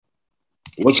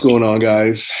What's going on,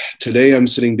 guys? Today I'm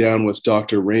sitting down with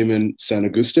Dr. Raymond San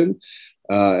Agustin,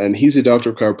 and he's a doctor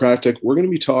of chiropractic. We're going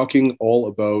to be talking all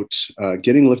about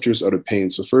getting lifters out of pain.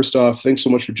 So, first off, thanks so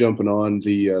much for jumping on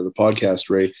the podcast,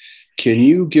 Ray. Can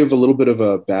you give a little bit of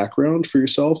a background for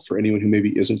yourself for anyone who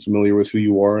maybe isn't familiar with who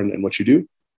you are and what you do?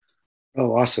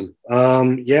 Oh, awesome.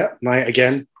 I'm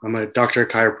a doctor of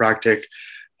chiropractic.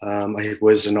 I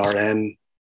was an RN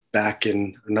back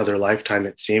in another lifetime,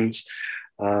 it seems.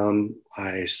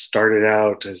 I started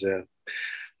out as a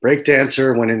break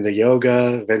dancer, went into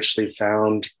yoga, eventually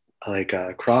found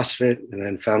CrossFit, and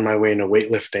then found my way into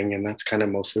weightlifting. And that's kind of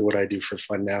mostly what I do for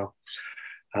fun now.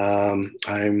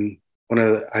 I'm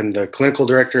the clinical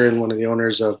director and one of the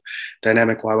owners of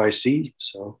Dynamic YYC.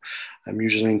 So I'm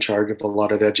usually in charge of a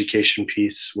lot of the education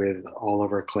piece with all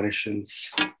of our clinicians,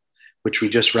 which we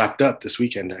just wrapped up this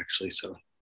weekend, actually. So,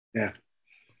 yeah.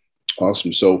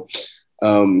 Awesome. So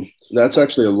that's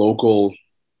actually a local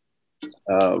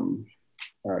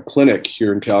clinic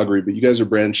here in Calgary, but you guys are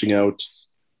branching out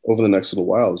over the next little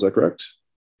while. Is that correct?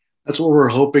 That's what we're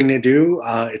hoping to do.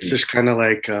 It's just kind of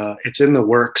it's in the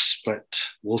works, but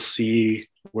we'll see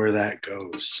where that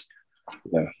goes.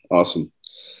 Yeah, awesome.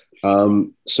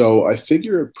 So I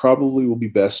figure it probably will be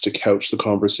best to couch the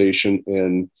conversation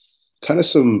in kind of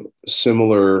some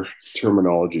similar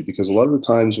terminology, because a lot of the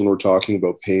times when we're talking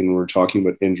about pain, when we're talking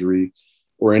about injury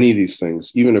or any of these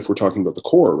things, even if we're talking about the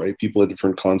core, right? People have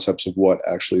different concepts of what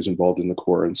actually is involved in the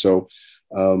core. And so,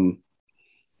 can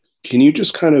you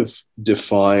just kind of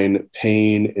define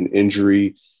pain and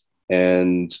injury?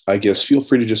 And I guess feel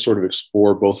free to just sort of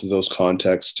explore both of those both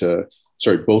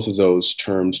of those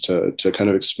terms to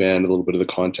kind of expand a little bit of the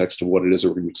context of what it is that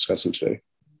we're going to be discussing today.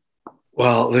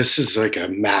 Well, this is like a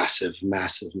massive,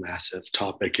 massive, massive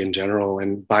topic in general.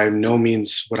 And by no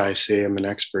means would I say I'm an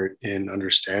expert in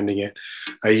understanding it.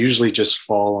 I usually just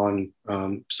fall on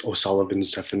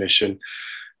O'Sullivan's definition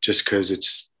just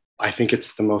because I think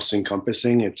it's the most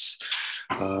encompassing. It's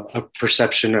a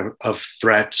perception of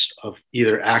threats of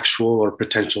either actual or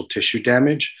potential tissue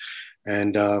damage.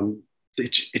 And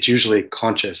it's usually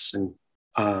conscious. And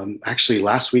actually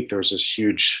last week, there was this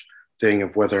huge thing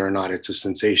of whether or not it's a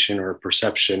sensation or a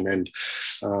perception. And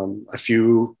a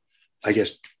few, I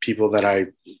guess, people that I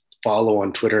follow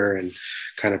on Twitter and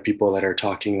kind of people that are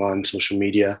talking on social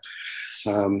media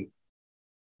are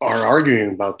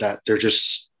arguing about that. They're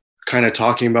just kind of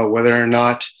talking about whether or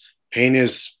not pain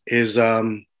does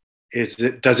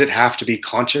it have to be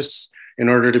conscious in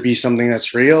order to be something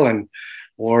that's real,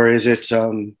 or is it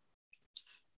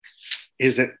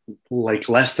like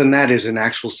less than that, is an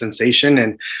actual sensation?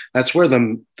 And that's where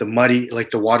the muddy,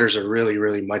 like the waters are really,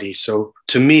 really muddy. So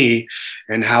to me,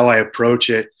 and how I approach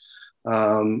it,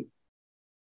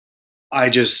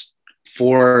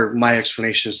 for my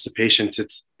explanations to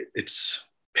patients, it's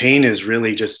pain is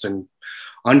really just an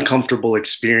uncomfortable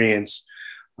experience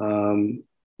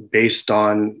based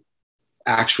on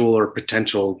actual or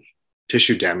potential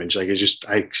tissue damage. I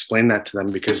explain that to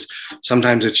them because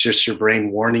sometimes it's just your brain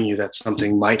warning you that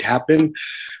something might happen,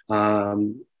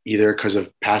 either because of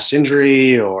past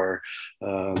injury or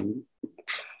you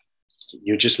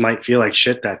just might feel like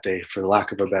shit that day, for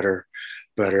lack of a better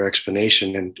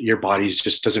explanation, and your body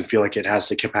just doesn't feel like it has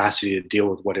the capacity to deal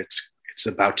with what it's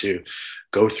about to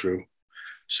go through.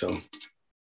 So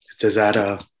does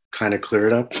that kind of clear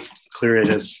it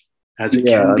as it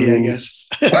can be, I guess?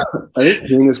 I think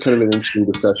pain is kind of an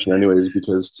interesting discussion anyways,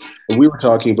 because when we were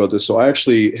talking about this, so I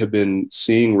actually have been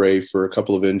seeing Ray for a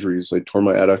couple of injuries. I tore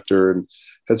my adductor and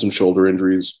had some shoulder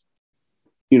injuries,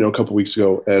 a couple of weeks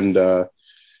ago. And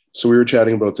so we were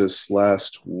chatting about this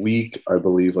last week, I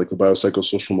believe, like the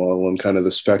biopsychosocial model and kind of the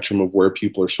spectrum of where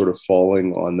people are sort of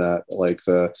falling on that, like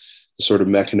the sort of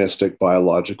mechanistic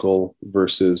biological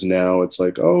versus now it's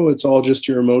like, oh, it's all just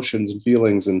your emotions and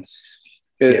feelings. And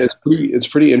it's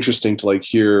pretty interesting to like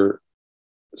hear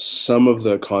some of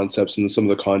the concepts and some of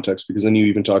the context, because then you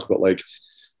even talk about like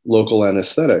local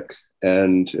anesthetic,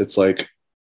 and it's like,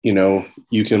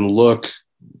 you can look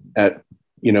at,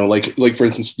 like for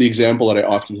instance, the example that I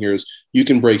often hear is you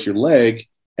can break your leg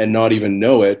and not even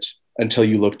know it until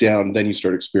you look down, then you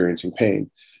start experiencing pain.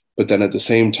 But then at the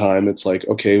same time, it's like,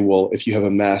 okay, well, if you have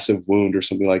a massive wound or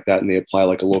something like that and they apply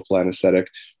like a local anesthetic,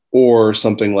 or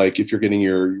something like if you're getting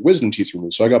your wisdom teeth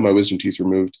removed. So I got my wisdom teeth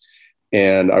removed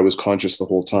and I was conscious the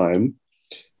whole time.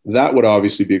 That would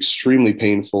obviously be extremely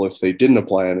painful if they didn't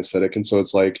apply anesthetic. And so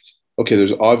it's like, okay,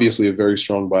 there's obviously a very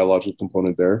strong biological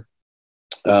component there.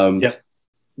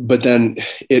 But then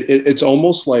it's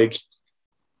almost like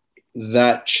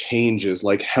that changes,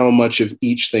 like how much of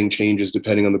each thing changes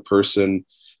depending on the person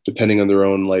depending on their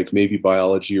own, like maybe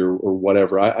biology or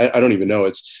whatever. I don't even know.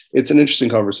 It's an interesting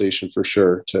conversation for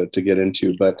sure to get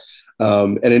into. But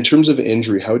and in terms of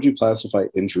injury, how would you classify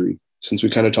injury, since we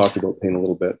kind of talked about pain a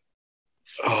little bit?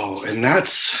 Oh, and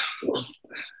that's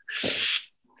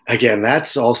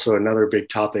also another big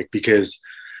topic, because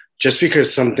just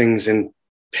because something's in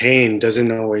pain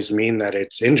doesn't always mean that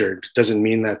it's injured. Doesn't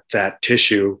mean that that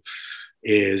tissue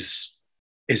is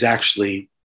actually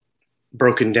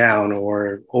broken down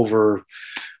or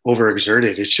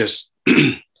overexerted. It's just,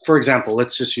 for example,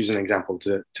 let's just use an example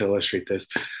to illustrate this.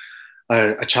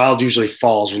 A child usually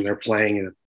falls when they're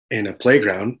playing in a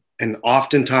playground, and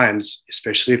oftentimes,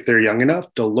 especially if they're young enough,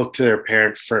 they'll look to their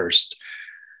parent first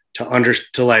to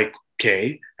like,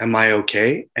 okay, am I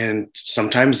okay? And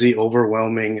sometimes the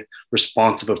overwhelming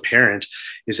response of a parent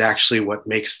is actually what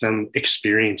makes them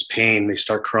experience pain. They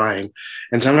start crying.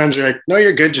 And sometimes they're like, no,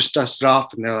 you're good, just dust it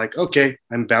off. And they're like, okay,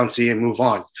 I'm bouncy, and move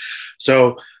on.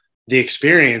 So the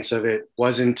experience of it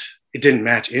didn't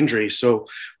match injury. So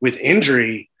with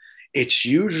injury, it's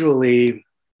usually,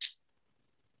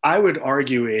 I would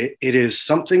argue it is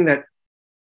something that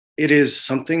interferes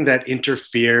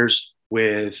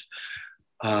with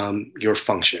your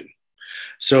function.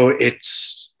 So it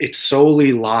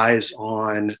solely lies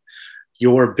on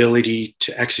your ability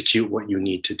to execute what you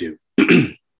need to do.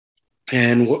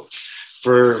 and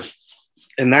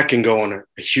that can go on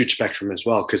a huge spectrum as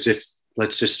well. Because if,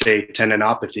 let's just say,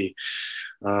 tendinopathy,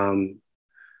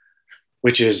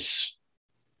 which is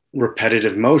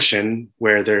repetitive motion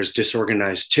where there's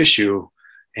disorganized tissue,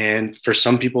 and for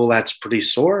some people that's pretty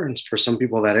sore, and for some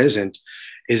people that isn't.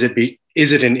 Is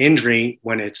it an injury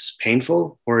when it's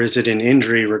painful, or is it an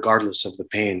injury regardless of the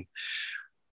pain?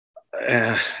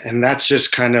 And that's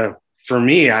just kind of, for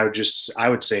me, I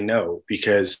would say no,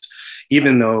 because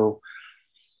even though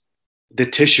the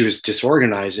tissue is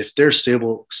disorganized, if they're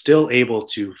still able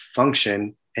to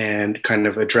function and kind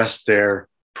of address their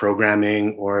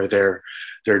programming or their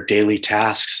daily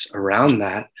tasks around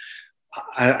that,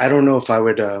 I don't know if I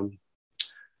would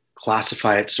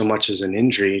classify it so much as an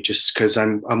injury, just because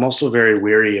I'm also very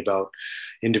weary about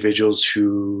individuals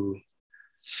who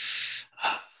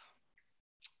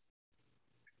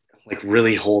like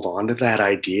really hold on to that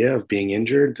idea of being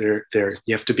injured. You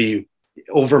have to be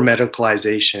over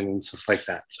medicalization and stuff like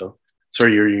that. So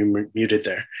sorry, you muted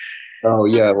there. Oh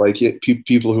yeah, like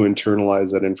people who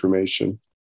internalize that information.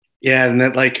 Yeah, and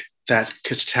that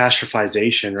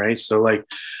catastrophization, right? So like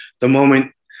the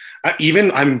moment,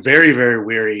 I'm very, very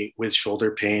weary with shoulder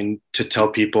pain to tell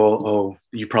people, oh,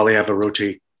 you probably have a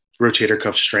rotator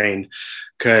cuff strain,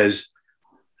 because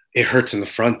it hurts in the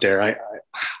front there.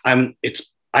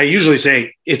 I usually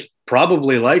say it's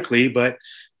probably likely, but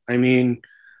I mean,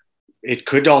 it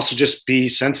could also just be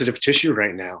sensitive tissue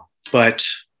right now. But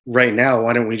right now,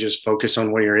 why don't we just focus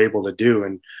on what you're able to do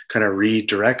and kind of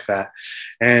redirect that?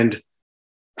 And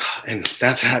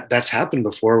that's happened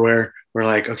before, where we're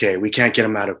like, okay, we can't get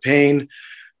them out of pain.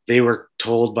 They were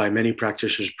told by many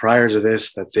practitioners prior to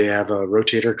this that they have a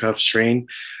rotator cuff strain.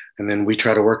 And then we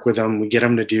try to work with them. We get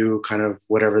them to do kind of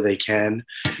whatever they can.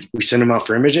 We send them out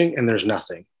for imaging, and there's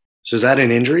nothing. So is that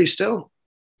an injury still?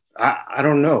 I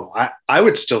don't know. I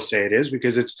would still say it is,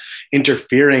 because it's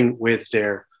interfering with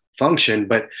their function,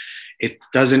 but it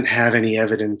doesn't have any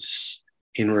evidence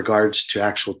in regards to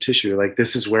actual tissue. Like,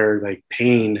 this is where like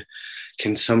pain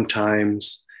can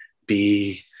sometimes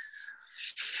be,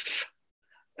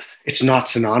 it's not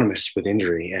synonymous with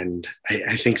injury. And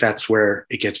I think that's where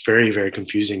it gets very, very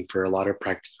confusing for a lot of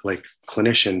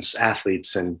clinicians,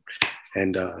 athletes, and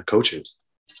coaches.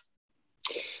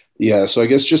 Yeah. So I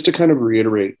guess just to kind of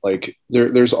reiterate, like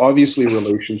there's obviously a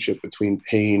relationship between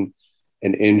pain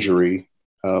and injury,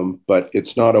 but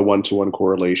it's not a one-to-one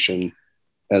correlation,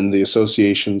 and the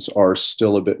associations are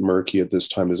still a bit murky at this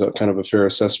time. Is that kind of a fair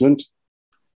assessment?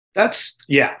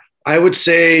 Yeah, I would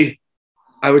say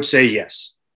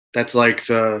yes. That's like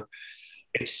they're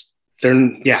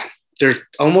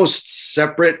almost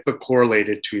separate but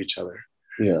correlated to each other.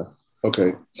 Yeah.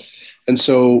 Okay. And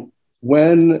so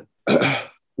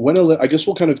I guess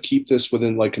we'll kind of keep this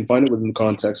confine it within the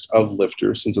context of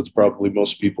lifters, since it's probably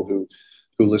most people who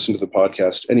listen to the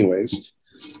podcast anyways.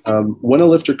 When a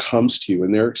lifter comes to you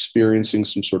and they're experiencing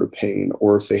some sort of pain,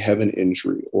 or if they have an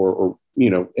injury or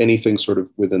anything sort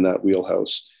of within that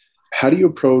wheelhouse, how do you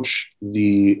approach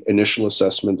the initial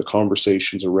assessment, the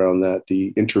conversations around that,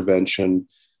 the intervention,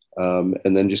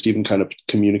 and then just even kind of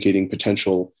communicating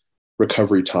potential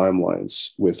recovery timelines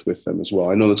with them as well?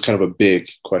 I know that's kind of a big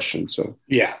question. So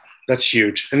yeah, that's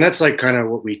huge. And that's like kind of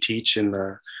what we teach on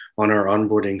our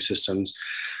onboarding systems.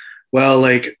 Well,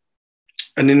 like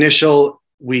an initial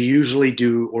we usually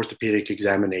do orthopedic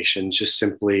examinations just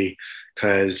simply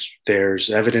because there's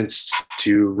evidence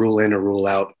to rule in or rule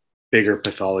out bigger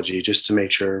pathology, just to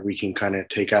make sure we can kind of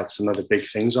take out some of the big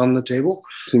things on the table.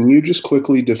 Can you just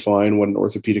quickly define what an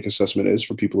orthopedic assessment is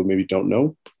for people who maybe don't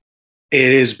know?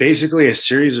 It is basically a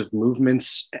series of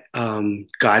movements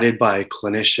guided by a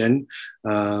clinician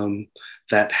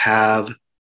that have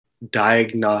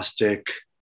diagnostic,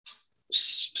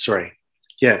 it's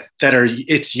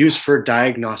used for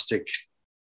diagnostic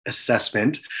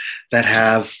assessment that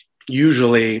have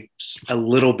usually a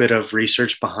little bit of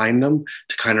research behind them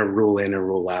to kind of rule in or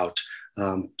rule out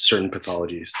certain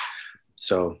pathologies.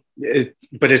 So,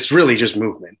 but it's really just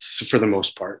movements for the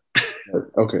most part.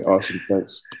 Okay, awesome,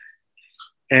 thanks.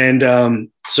 And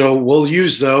so we'll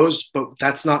use those, but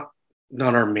that's not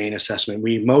our main assessment.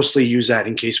 We mostly use that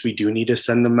in case we do need to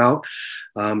send them out.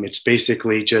 It's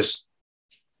basically just,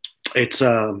 it's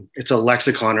a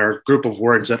lexicon or a group of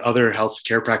words that other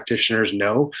healthcare practitioners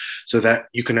know, so that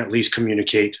you can at least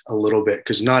communicate a little bit,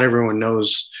 because not everyone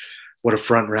knows what a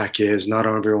front rack is. Not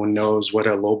everyone knows what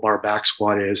a low bar back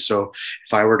squat is. So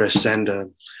if I were to send a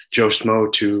Joe Schmo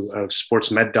to a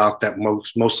sports med doc that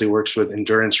mostly works with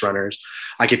endurance runners,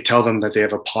 I could tell them that they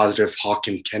have a positive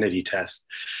Hawkins-Kennedy test,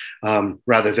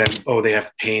 rather than, oh, they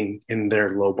have pain in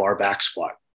their low bar back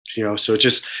squat. So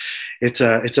it's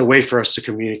a way for us to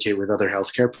communicate with other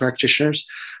healthcare practitioners.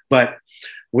 But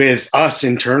with us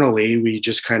internally, we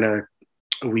just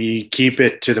we keep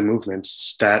it to the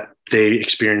movements that they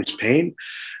experience pain.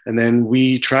 And then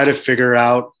we try to figure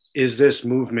out, is this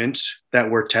movement that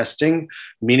we're testing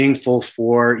meaningful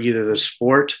for either the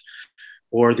sport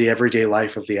or the everyday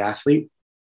life of the athlete?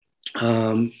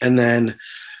 And then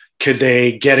could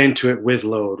they get into it with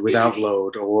load, without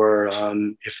load, or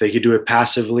if they could do it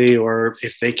passively, or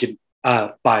if they could,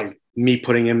 by me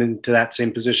putting them into that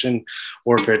same position,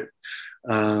 or if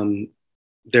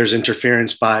there's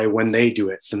interference by when they do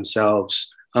it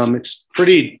themselves. It's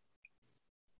pretty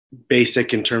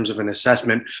basic in terms of an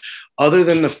assessment, other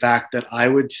than the fact that I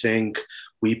would think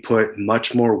we put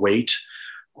much more weight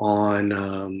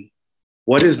on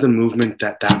what is the movement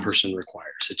that person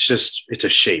requires. It's a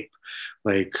shape.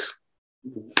 Like,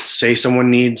 say someone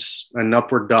needs an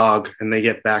upward dog and they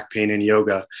get back pain in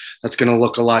yoga, that's going to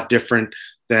look a lot different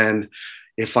than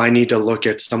if I need to look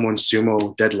at someone's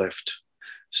sumo deadlift.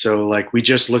 So like, we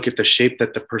just look at the shape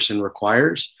that the person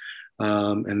requires,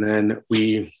 and then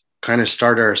we kind of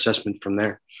start our assessment from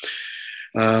there.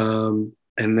 And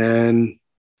then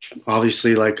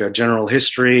obviously, like a general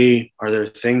history. Are there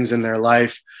things in their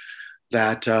life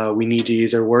that we need to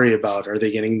either worry about? Are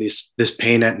they getting this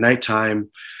pain at nighttime?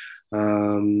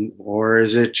 Or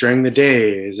is it during the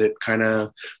day? Is it kind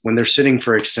of when they're sitting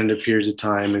for extended periods of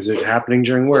time? Is it happening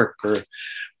during work, or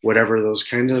whatever those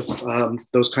kind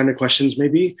of questions may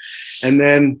be? And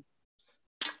then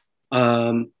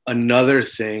another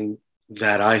thing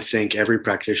that I think every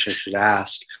practitioner should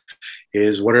ask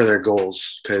is, what are their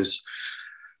goals? Because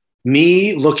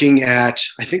me looking at,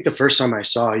 I think the first time I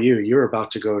saw you were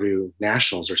about to go to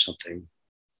nationals or something,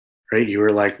 right? You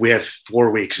were like, we have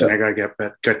 4 weeks, and I got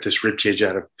to get this rib cage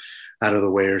out of the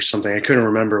way or something. I couldn't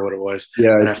remember what it was.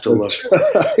 Yeah, I'd have to look.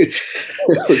 It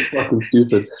was fucking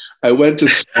stupid. I went to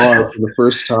spar for the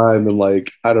first time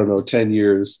in 10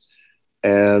 years,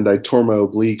 and I tore my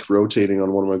oblique rotating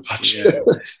on one of my punches. Yeah.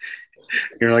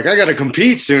 You're like, I got to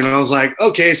compete soon. And I was like,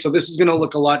 okay, so this is going to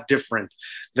look a lot different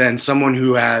than someone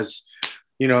who has,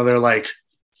 they're like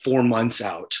 4 months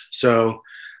out. So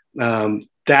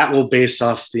that will base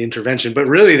off the intervention. But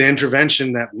really, the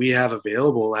intervention that we have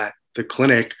available at the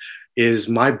clinic is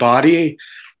my body,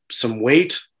 some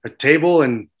weight, a table,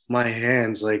 and my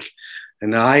hands.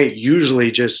 And I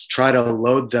usually just try to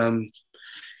load them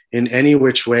in any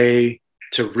which way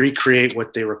to recreate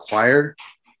what they require.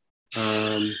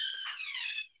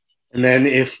 And then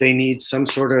if they need some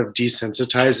sort of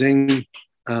desensitizing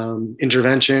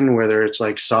intervention, whether it's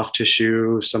like soft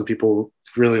tissue, some people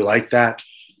really like that,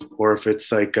 or if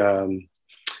it's like,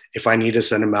 if I need to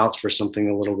send them out for something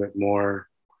a little bit more,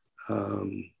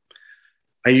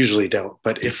 I usually don't.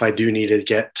 But if I do need to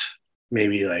get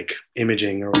maybe like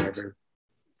imaging or whatever,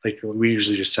 like we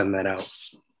usually just send that out.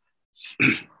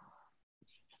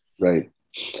 Right.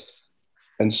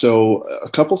 And so a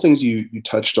couple things you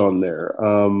touched on there.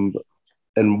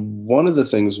 And one of the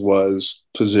things was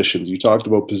positions. You talked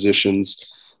about positions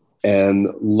and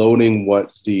loading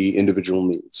what the individual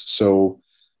needs. So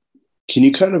can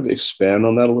you kind of expand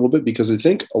on that a little bit? Because I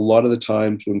think a lot of the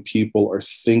times when people are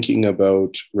thinking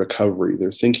about recovery,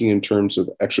 they're thinking in terms of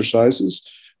exercises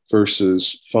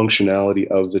versus functionality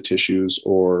of the tissues,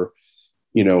 or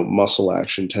muscle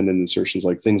action, tendon insertions,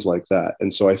 like things like that.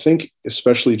 And so I think,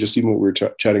 especially just even what we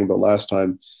were chatting about last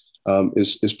time,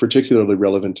 is particularly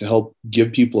relevant to help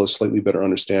give people a slightly better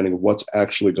understanding of what's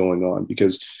actually going on,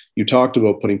 because you talked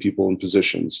about putting people in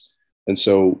positions. And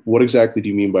so what exactly do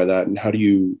you mean by that? And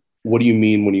what do you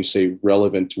mean when you say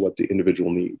relevant to what the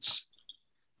individual needs?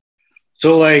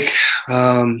 So like,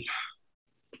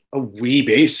 we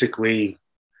basically,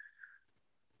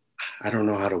 I don't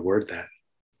know how to word that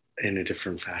in a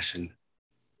different fashion.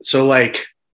 So like,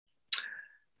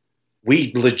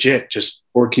 we legit just,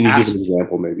 or can you give an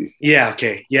example maybe? Yeah.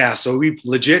 Okay. Yeah. So we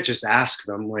legit just ask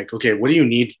them like, okay, what do you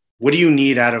need? What do you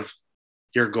need out of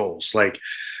your goals? Like,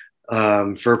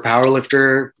 for a power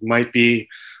lifter might be,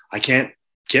 I can't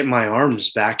get my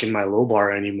arms back in my low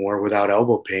bar anymore without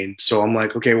elbow pain. So I'm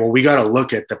like, okay, well, we got to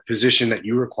look at the position that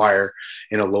you require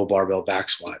in a low barbell back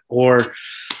squat. Or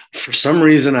for some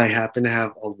reason, I happen to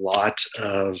have a lot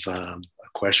of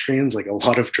equestrians, like a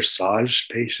lot of dressage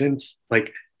patients.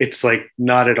 Like, it's like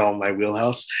not at all my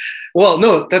wheelhouse. Well,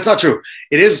 no, that's not true.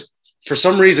 It is, for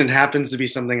some reason, happens to be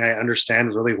something I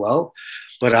understand really well,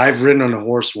 but I've ridden on a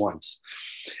horse once.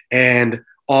 And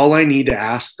all I need to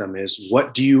ask them is,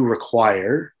 what do you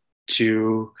require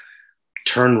to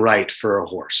turn right for a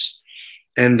horse?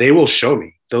 And they will show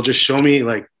me. They'll just show me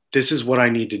like, this is what I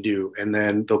need to do. And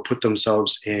then they'll put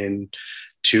themselves in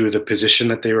to the position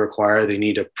that they require. They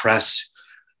need to press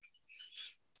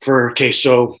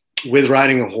so with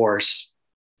riding a horse,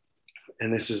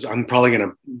 and I'm probably going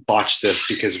to botch this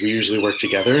because we usually work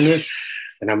together in it.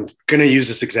 And I'm going to use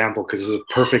this example because it's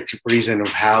a perfect reason of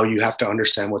how you have to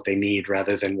understand what they need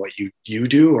rather than what you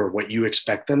do or what you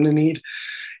expect them to need.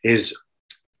 Is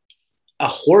a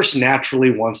horse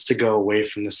naturally wants to go away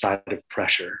from the side of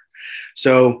pressure.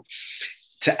 So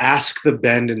to ask the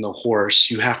bend in the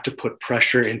horse, you have to put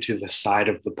pressure into the side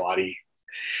of the body.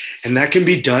 And that can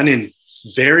be done in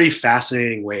very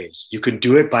fascinating ways. You can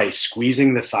do it by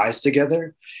squeezing the thighs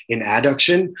together in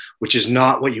adduction, which is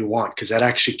not what you want because that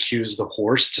actually cues the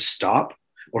horse to stop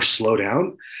or slow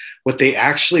down. What they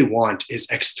actually want is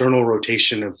external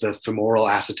rotation of the femoral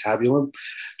acetabular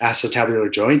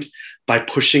joint by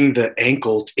pushing the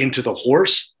ankle into the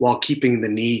horse while keeping the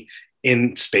knee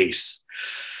in space.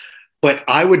 But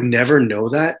I would never know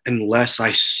that unless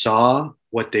I saw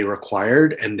what they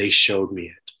required and they showed me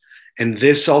it. And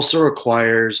this also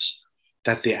requires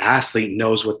that the athlete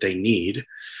knows what they need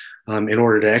in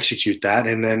order to execute that.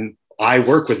 And then I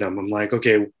work with them. I'm like,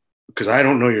 okay, because I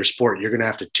don't know your sport, you're going to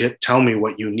have to tell me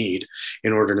what you need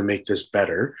in order to make this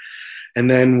better.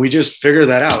 And then we just figure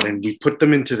that out and we put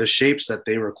them into the shapes that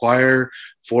they require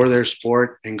for their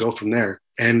sport and go from there.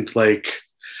 And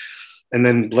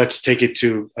then let's take it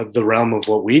to the realm of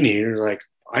what we need. Like,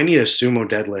 I need a sumo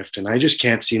deadlift and I just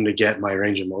can't seem to get my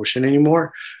range of motion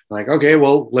anymore. Like, okay,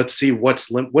 well, let's see what's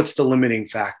the limiting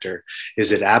factor.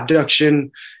 Is it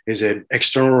abduction? Is it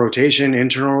external rotation,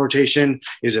 internal rotation?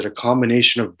 Is it a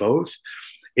combination of both?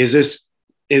 Is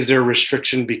there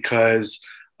restriction because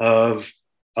of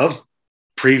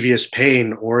previous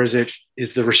pain? Or is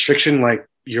the restriction like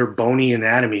your bony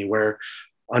anatomy where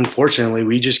unfortunately,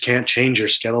 we just can't change your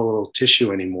skeletal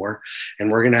tissue anymore. And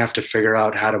we're going to have to figure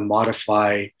out how to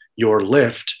modify your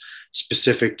lift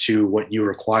specific to what you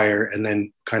require and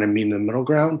then kind of meet in the middle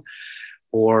ground.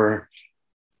 Or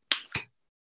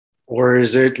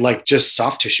is it like just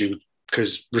soft tissue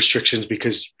restrictions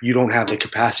because you don't have the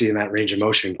capacity in that range of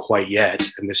motion quite yet.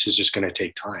 And this is just going to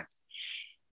take time.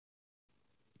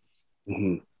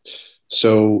 Mm-hmm.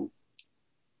 So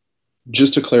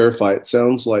just to clarify, it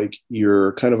sounds like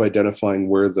you're kind of identifying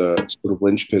where the sort of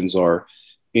linchpins are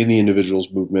in the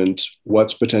individual's movement,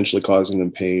 what's potentially causing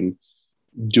them pain,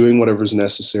 doing whatever's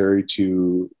necessary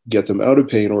to get them out of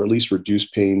pain or at least reduce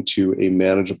pain to a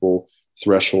manageable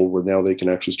threshold where now they can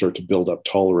actually start to build up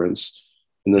tolerance.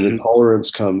 And then the tolerance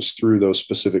comes through those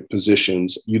specific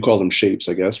positions. You call them shapes,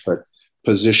 I guess, but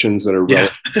positions that are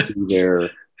relative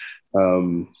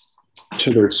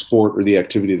to their sport or the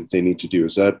activity that they need to do.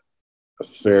 Is that a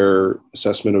fair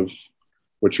assessment of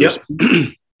what you're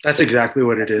saying? That's exactly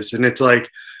what it is. And it's like,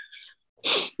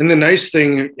 and the nice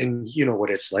thing, and you know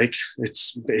what it's like,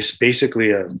 it's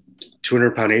basically a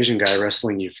 200-pound Asian guy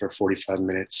wrestling you for 45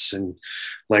 minutes. And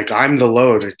like, I'm the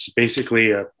load. It's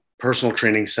basically a personal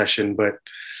training session, but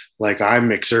like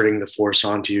I'm exerting the force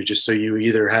onto you just so you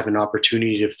either have an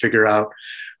opportunity to figure out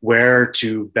where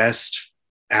to best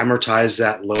amortize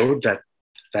that load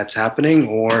that's happening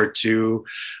or to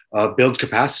build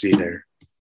capacity there.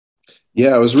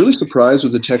 Yeah, I was really surprised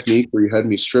with the technique where you had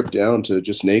me stripped down to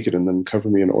just naked and then cover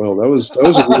me in oil. That was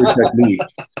a weird technique,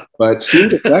 but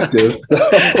seemed effective.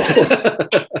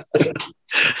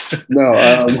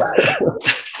 No,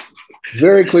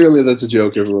 very clearly that's a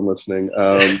joke, everyone listening.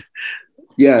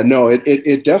 Yeah, no,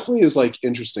 it definitely is like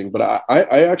interesting, but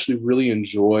I actually really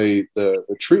enjoy the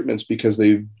treatments because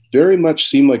they very much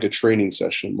seem like a training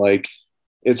session. Like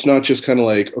it's not just kind of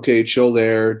like, okay, chill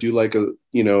there, do like a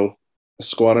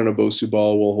squat on a Bosu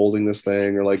ball while holding this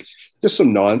thing, or like just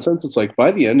some nonsense. It's like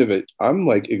by the end of it, I'm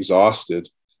like exhausted.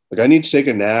 Like I need to take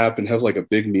a nap and have like a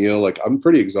big meal. Like I'm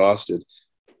pretty exhausted.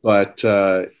 But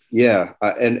yeah,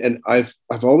 and I've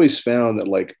always found that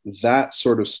like that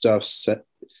sort of stuff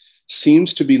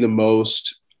seems to be the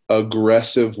most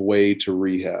aggressive way to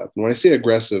rehab. And when I say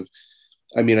aggressive,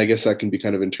 I mean I guess that can be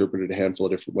kind of interpreted a handful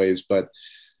of different ways, but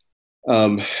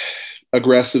um,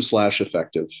 aggressive slash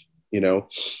effective, you know.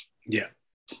 Yeah.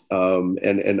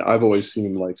 And I've always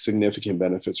seen like significant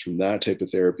benefits from that type of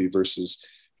therapy versus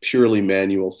purely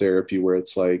manual therapy, where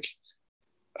it's like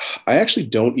I actually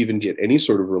don't even get any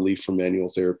sort of relief from manual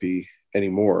therapy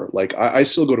anymore. Like I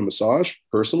still go to massage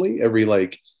personally every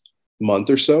like month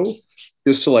or so,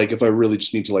 just to like if I really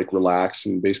just need to like relax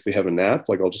and basically have a nap,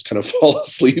 like I'll just kind of fall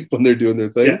asleep when they're doing their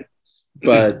thing. Yeah.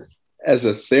 But as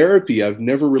a therapy, I've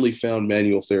never really found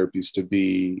manual therapies to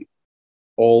be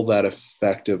all that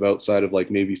effective outside of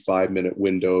like maybe 5 minute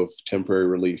window of temporary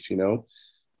relief, you know?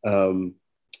 Um,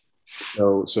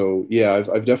 so yeah,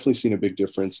 I've definitely seen a big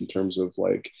difference in terms of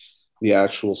like the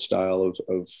actual style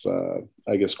of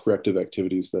I guess corrective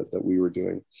activities that we were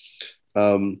doing.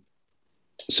 Um,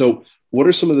 so what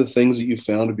are some of the things that you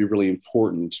found to be really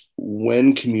important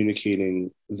when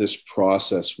communicating this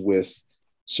process with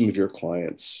some of your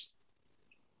clients?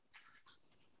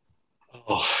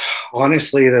 Oh,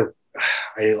 honestly,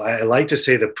 I like to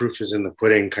say the proof is in the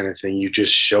pudding kind of thing. You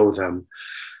just show them.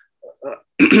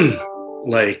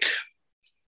 Like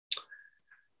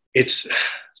it's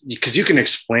because you can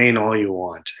explain all you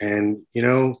want, and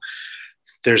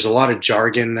there's a lot of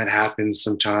jargon that happens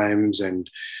sometimes, and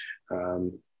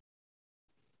um,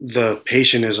 the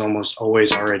patient is almost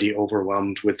always already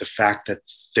overwhelmed with the fact that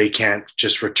they can't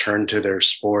just return to their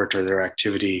sport or their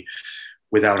activity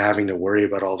without having to worry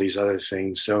about all these other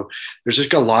things. So there's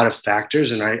like a lot of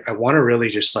factors, and I want to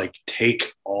really just like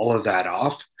take all of that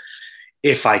off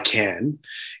if I can.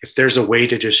 If there's a way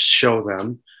to just show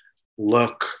them,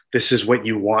 look, this is what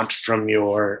you want from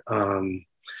your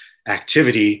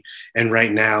activity, and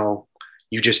right now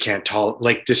you just can't tolerate.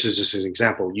 Like this is just an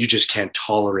example. You just can't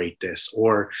tolerate this,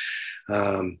 or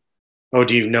oh,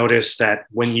 do you notice that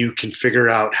when you can figure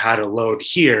out how to load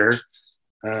here,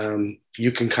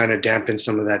 you can kind of dampen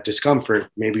some of that discomfort.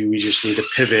 Maybe we just need to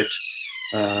pivot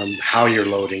how you're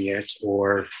loading it,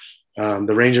 or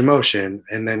the range of motion,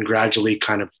 and then gradually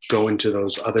kind of go into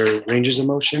those other ranges of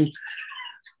motion.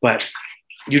 But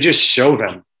you just show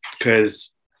them,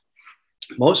 because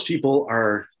most people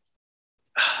are,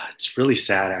 it's really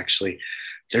sad actually.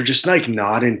 They're just like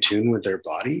not in tune with their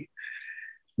body,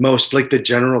 most like the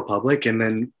general public. And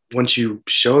then once you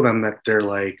show them that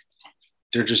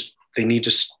they need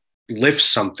to lift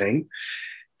something,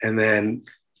 and then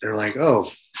they're like,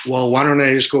 oh, well, why don't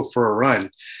I just go for a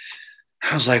run?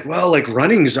 I was like, well, like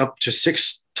running's up to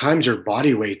 6 times your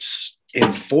body weights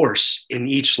in force in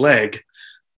each leg.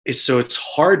 So it's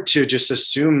hard to just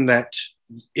assume that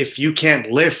if you can't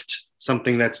lift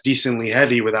something that's decently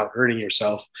heavy without hurting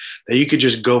yourself, that you could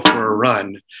just go for a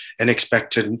run and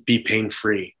expect to be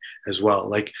pain-free as well.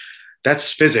 Like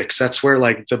that's physics. That's where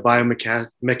like the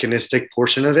biomechanistic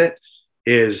portion of it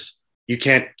is. You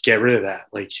can't get rid of that.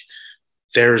 Like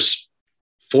there's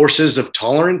forces of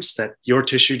tolerance that your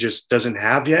tissue just doesn't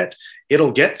have yet.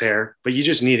 It'll get there, but you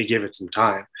just need to give it some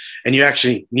time. And you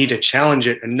actually need to challenge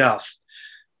it enough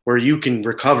where you can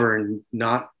recover and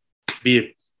not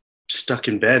be stuck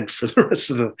in bed for the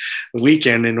rest of the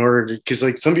weekend in order to, because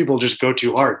like some people just go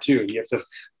too hard too. You have to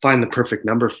find the perfect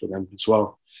number for them as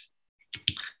well.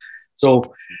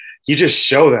 So you just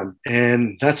show them.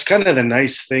 And that's kind of the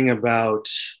nice thing about,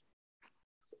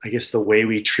 I guess, the way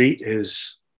we treat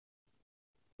is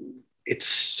it's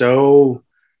so,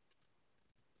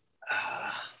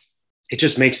 it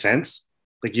just makes sense.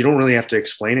 Like you don't really have to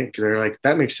explain it, because they're like,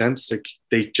 that makes sense. Like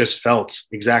they just felt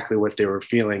exactly what they were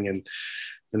feeling. And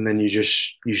then you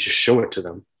just show it to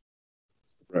them.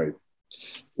 Right.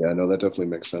 Yeah, no, that definitely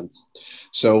makes sense.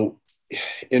 So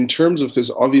in terms of,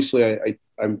 because obviously I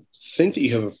think that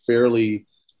you have a fairly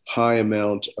high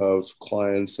amount of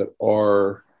clients that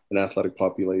are an athletic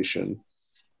population,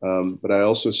 but I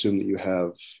also assume that you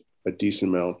have a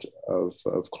decent amount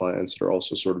of clients that are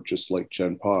also sort of just like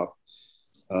Gen Pop.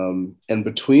 And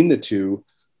between the two,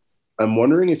 I'm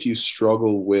wondering if you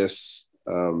struggle with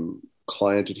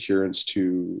client adherence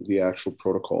to the actual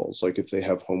protocols, like if they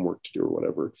have homework to do or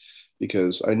whatever.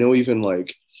 Because I know even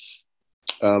like,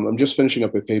 I'm just finishing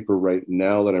up a paper right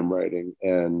now that I'm writing.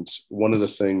 And one of the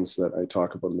things that I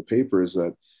talk about in the paper is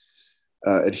that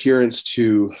adherence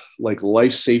to like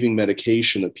life-saving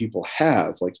medication that people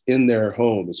have like in their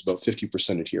home is about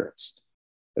 50% adherence.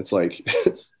 It's like,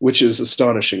 which is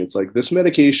astonishing. It's like this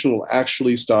medication will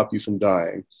actually stop you from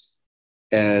dying.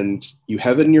 And you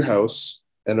have it in your house,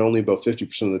 and only about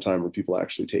 50% of the time are people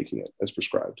actually taking it as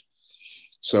prescribed.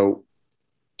 So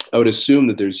I would assume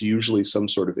that there's usually some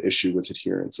sort of issue with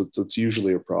adherence. It's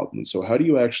usually a problem. And so how do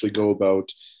you actually go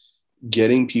about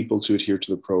getting people to adhere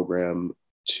to the program,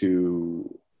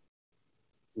 to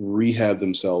rehab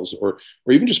themselves, or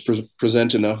even just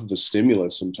present enough of a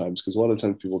stimulus sometimes? Because a lot of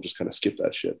times people just kind of skip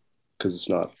that shit because it's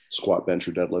not squat, bench,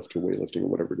 or deadlift, or weightlifting, or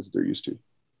whatever it is they're used to.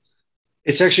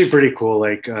 It's actually pretty cool.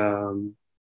 Like,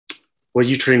 well,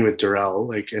 you train with Durrell,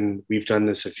 like, and we've done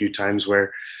this a few times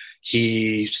where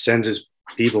he sends his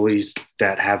people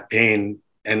that have pain,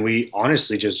 and we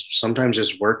honestly just sometimes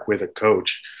just work with a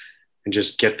coach and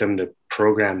just get them to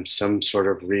program some sort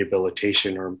of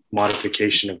rehabilitation or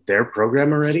modification of their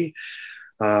program already.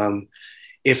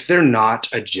 If they're not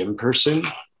a gym person,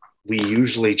 we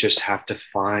usually just have to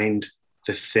find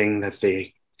the thing that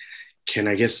they can,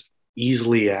 I guess,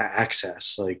 easily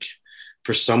access. Like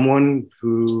for someone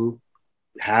who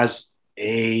has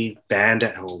a band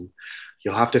at home,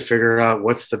 you'll have to figure out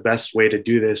what's the best way to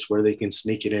do this, where they can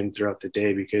sneak it in throughout the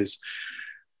day, because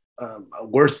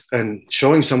and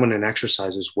showing someone an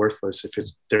exercise is worthless if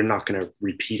they're not going to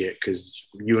repeat it, because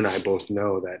you and I both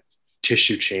know that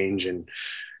tissue change and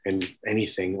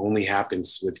anything only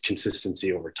happens with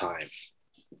consistency over time.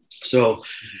 So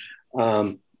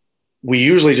we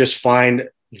usually just find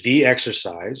the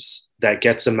exercise that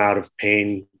gets them out of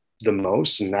pain the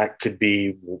most, and that could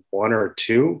be one or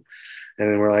two.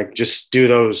 And then we're like, just do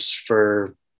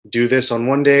this on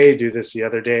one day, do this the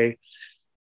other day.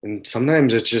 And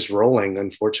sometimes it's just rolling,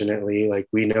 unfortunately. Like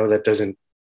we know that doesn't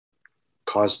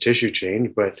cause tissue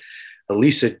change, but at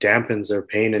least it dampens their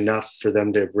pain enough for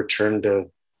them to return to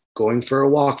going for a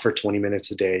walk for 20 minutes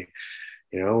a day.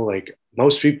 You know, like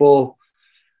most people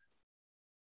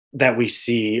that we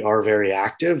see are very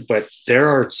active, but there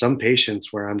are some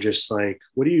patients where I'm just like,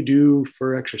 what do you do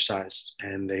for exercise?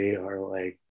 And they are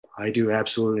like, I do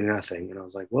absolutely nothing. And I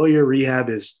was like, well, your rehab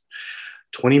is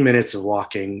 20 minutes of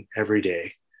walking every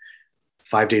day,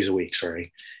 5 days a week,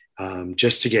 sorry,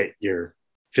 just to get your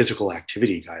physical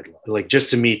activity guideline, like just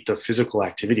to meet the physical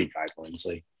activity guidelines.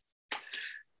 Like,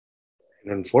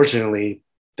 and unfortunately,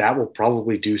 that will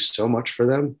probably do so much for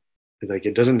them. Like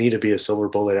it doesn't need to be a silver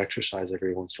bullet exercise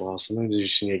every once in a while. Sometimes you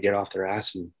just need to get off their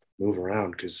ass and move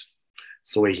around, because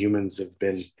it's the way humans have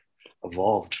been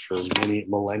evolved for many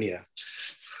millennia.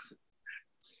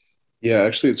 Yeah,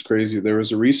 actually, it's crazy. There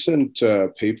was a recent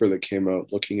paper that came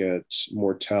out looking at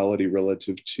mortality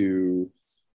relative to,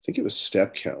 I think it was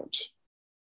step count.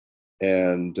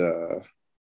 And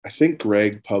I think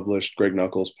Greg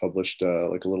Nuckols published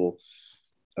like a little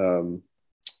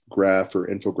graph or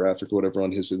infographic or whatever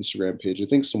on his Instagram page. I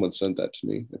think someone sent that to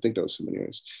me. I think that was him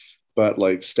anyways. But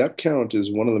like step count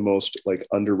is one of the most like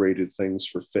underrated things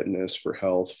for fitness, for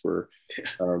health, for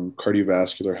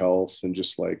cardiovascular health, and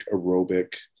just like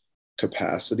aerobic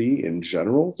capacity in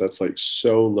general. That's like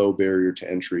so low barrier to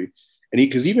entry. And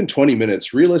because even 20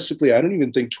 minutes, realistically, I don't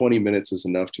even think 20 minutes is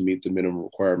enough to meet the minimum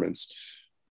requirements,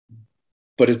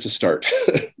 but it's a start.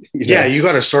 You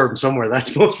got to start somewhere.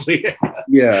 That's mostly it.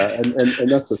 Yeah.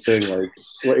 And that's the thing, like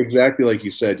exactly like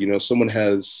you said, someone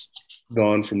has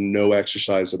gone from no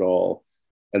exercise at all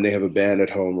and they have a band at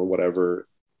home or whatever.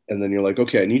 And then you're like,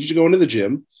 okay, I need you to go into the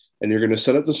gym and you're going to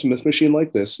set up the Smith machine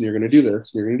like this, and you're going to do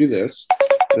this, and you're going to do this.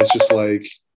 And it's just like,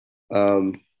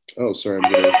 oh, sorry,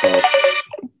 I'm getting a call.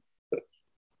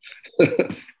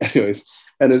 Anyways,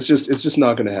 and it's just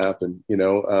not going to happen,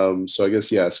 so I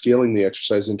guess, yeah, scaling the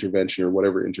exercise intervention or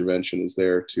whatever intervention is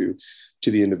there to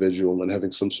the individual and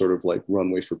having some sort of like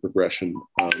runway for progression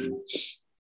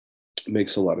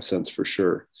makes a lot of sense for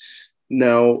sure.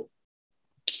 Now,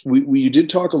 you did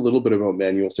talk a little bit about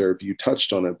manual therapy. You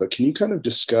touched on it, but can you kind of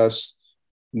discuss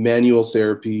manual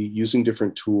therapy using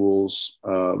different tools,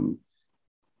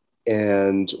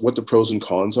 and what the pros and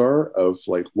cons are of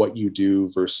like what you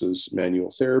do versus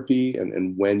manual therapy,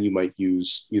 and when you might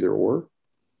use either or?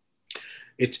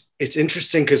 It's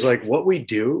interesting because like what we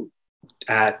do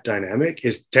at Dynamic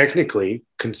is technically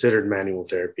considered manual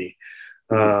therapy.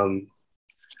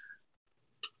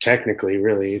 Technically,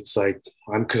 really, it's like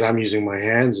I'm using my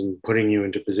hands and putting you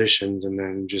into positions and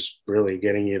then just really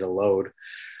getting you to load.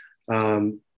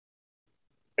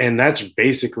 And that's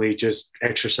basically just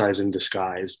exercise in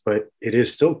disguise, but it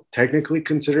is still technically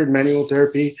considered manual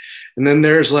therapy. And then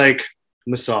there's like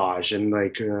massage, and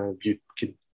like you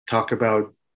could talk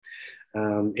about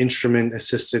instrument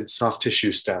assisted soft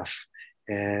tissue stuff,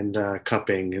 and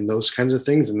cupping and those kinds of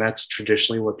things. And that's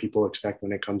traditionally what people expect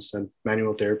when it comes to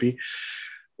manual therapy.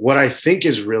 What I think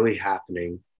is really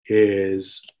happening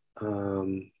is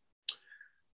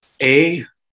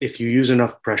if you use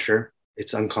enough pressure,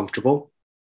 it's uncomfortable.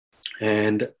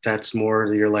 And that's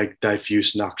more your like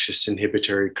diffuse noxious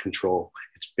inhibitory control.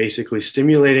 It's basically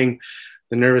stimulating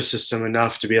the nervous system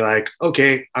enough to be like,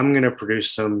 okay, I'm going to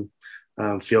produce some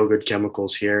feel good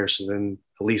chemicals here. So then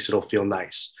at least it'll feel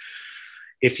nice.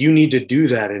 If you need to do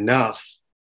that enough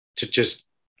to just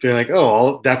be like,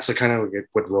 oh, that's the kind of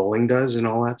what rolling does and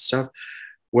all that stuff,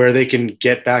 where they can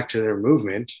get back to their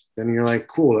movement, then you're like,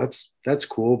 cool, that's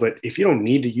cool. But if you don't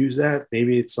need to use that,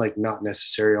 maybe it's like not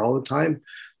necessary all the time.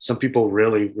 Some people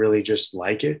really, really just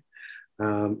like it.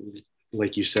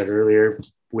 Like you said earlier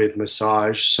with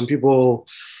massage, some people,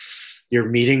 you're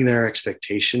meeting their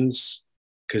expectations,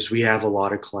 because we have a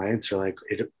lot of clients who are like,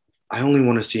 I only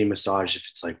want to see a massage if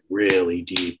it's like really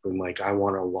deep, and like I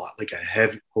want a lot, like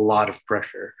a lot of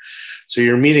pressure. So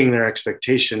you're meeting their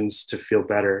expectations to feel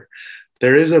better.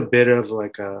 There is a bit of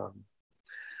like a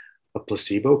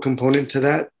placebo component to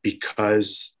that,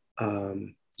 because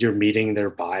you're meeting their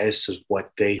bias of what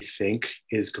they think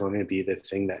is going to be the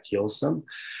thing that heals them.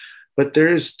 But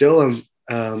there is still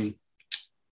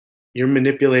you're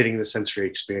manipulating the sensory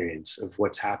experience of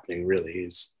what's happening, really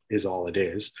is all it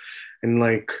is. And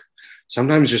like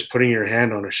sometimes just putting your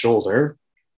hand on a shoulder,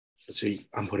 let's see,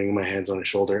 I'm putting my hands on a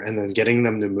shoulder and then getting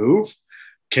them to move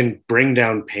can bring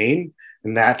down pain.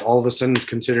 And that all of a sudden is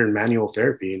considered manual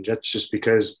therapy. And that's just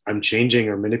because I'm changing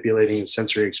or manipulating the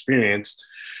sensory experience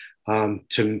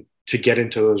to get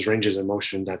into those ranges of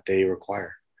motion that they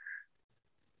require.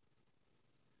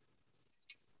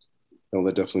 No,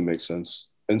 that definitely makes sense.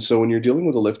 And so when you're dealing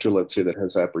with a lifter, let's say that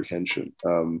has apprehension,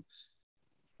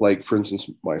 like for instance,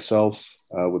 myself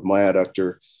with my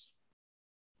adductor,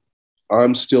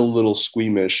 I'm still a little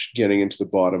squeamish getting into the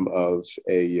bottom of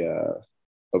a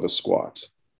squat,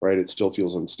 right? It still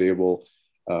feels unstable.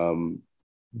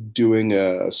 Doing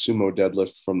a sumo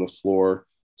deadlift from the floor,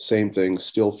 same thing,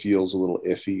 still feels a little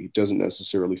iffy. Doesn't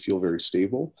necessarily feel very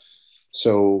stable.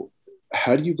 So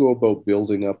how do you go about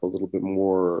building up a little bit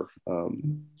more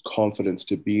confidence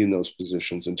to be in those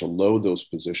positions and to load those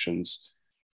positions,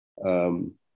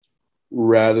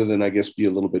 rather than, I guess, be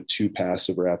a little bit too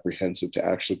passive or apprehensive to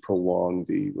actually prolong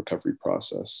the recovery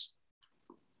process?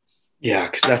 Yeah,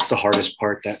 because that's the hardest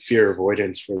part, that fear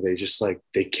avoidance, where they just like,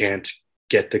 they can't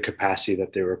get the capacity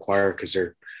that they require because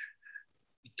they're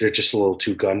just a little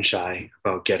too gun shy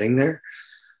about getting there.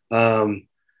 Well,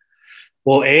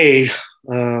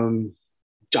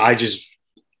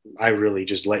 I really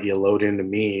just let you load into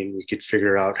me, and we could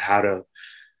figure out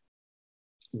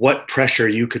what pressure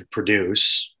you could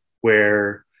produce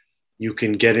where you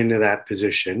can get into that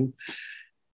position,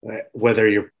 whether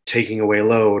you're taking away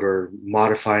load or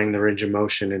modifying the range of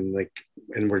motion,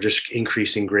 and we're just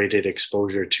increasing graded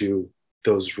exposure to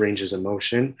those ranges of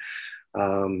motion.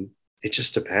 It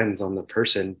just depends on the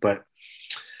person, but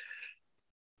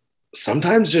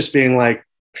sometimes just being like,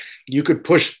 you could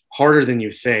push harder than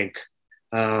you think,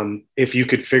 if you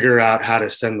could figure out how to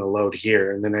send the load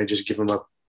here. And then I just give them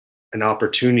an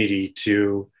opportunity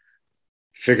to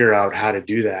figure out how to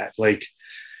do that. Like,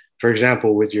 for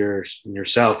example, with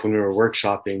yourself, when we were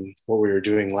workshopping what we were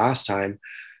doing last time,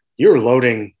 you were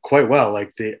loading quite well.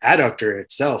 Like the adductor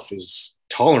itself is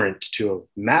tolerant to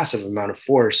a massive amount of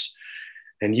force.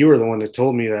 And you were the one that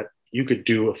told me that you could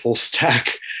do a full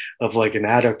stack of like an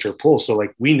adductor pull. So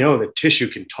like, we know that tissue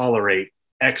can tolerate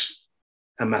X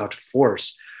amount of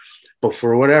force, but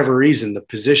for whatever reason, the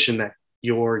position that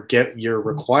you're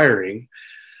requiring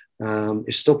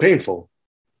is still painful.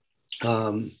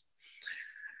 And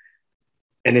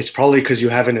it's probably because you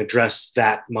haven't addressed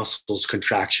that muscle's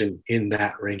contraction in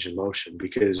that range of motion.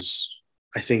 Because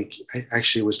I think I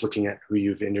actually was looking at who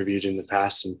you've interviewed in the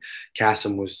past, and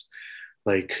Kasim was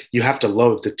like, you have to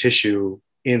load the tissue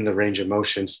in the range of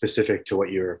motion specific to what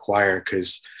you require,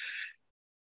 because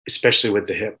especially with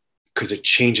the hip, because it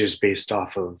changes based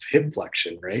off of hip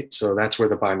flexion, right? So that's where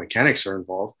the biomechanics are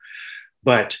involved.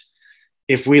 But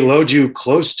if we load you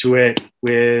close to it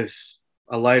with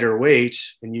a lighter weight,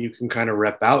 and you can kind of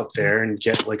rep out there and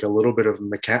get like a little bit of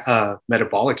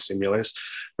metabolic stimulus,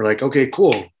 we're like, okay,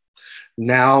 cool.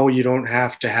 Now you don't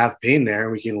have to have pain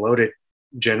there. We can load it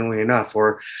generally enough.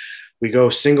 Or we go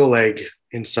single leg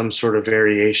in some sort of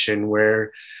variation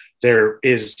where there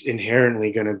is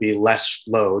inherently going to be less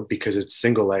load because it's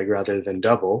single leg rather than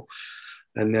double.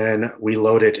 And then we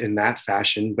load it in that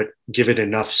fashion, but give it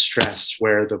enough stress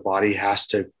where the body has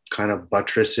to kind of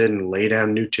buttress it and lay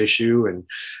down new tissue and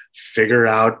figure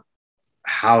out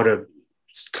how to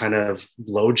kind of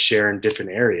load share in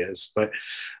different areas. But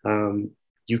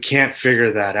you can't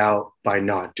figure that out by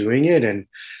not doing it. And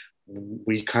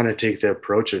we kind of take the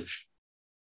approach of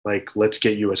like, let's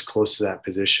get you as close to that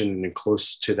position and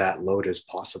close to that load as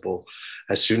possible,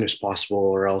 as soon as possible,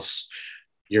 or else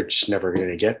you're just never going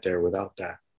to get there without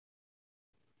that.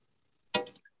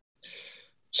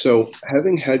 So,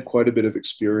 having had quite a bit of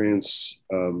experience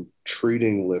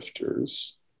treating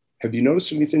lifters, have you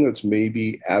noticed anything that's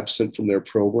maybe absent from their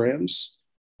programs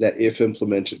that, if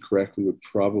implemented correctly, would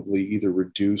probably either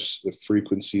reduce the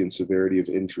frequency and severity of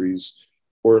injuries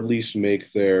or at least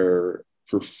make their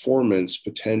performance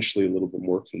potentially a little bit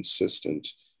more consistent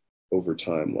over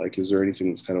time? Like, is there anything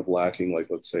that's kind of lacking, like,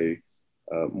 let's say,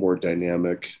 more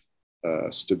dynamic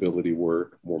stability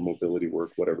work, more mobility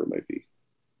work, whatever it might be?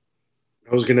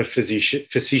 I was going to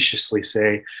facetiously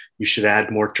say you should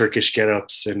add more Turkish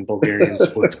get-ups and Bulgarian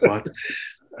split squats.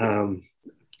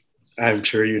 I'm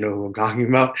sure you know who I'm talking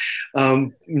about.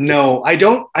 No, I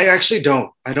don't. I actually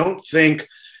don't. I don't think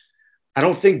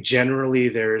generally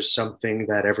there's something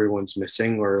that everyone's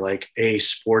missing or like a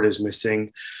sport is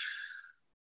missing.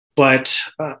 But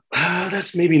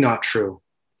that's maybe not true.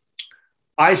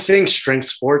 I think strength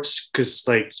sports, because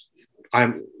like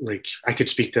I could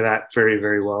speak to that very,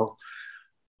 very well.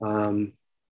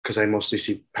 Because I mostly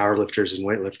see powerlifters and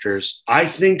weightlifters. I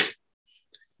think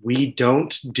we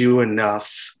don't do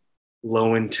enough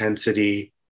low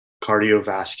intensity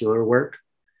cardiovascular work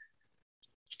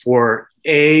for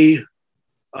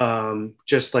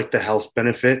just like the health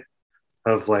benefit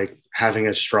of like having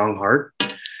a strong heart,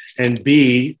 and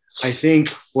B, I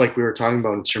think like we were talking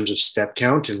about in terms of step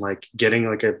count and like getting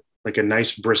like a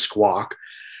nice brisk walk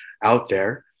out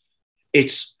there.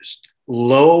 It's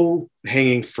low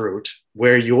hanging fruit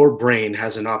where your brain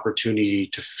has an opportunity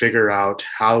to figure out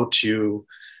how to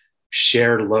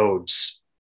share loads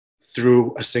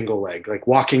through a single leg. Like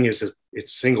walking it's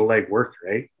single leg work,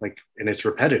 right? Like, and it's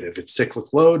repetitive, it's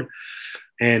cyclic load,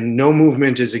 and no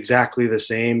movement is exactly the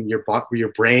same. Your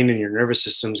brain and your nervous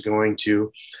system is going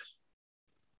to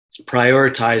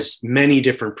prioritize many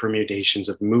different permutations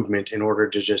of movement in order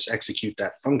to just execute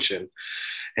that function.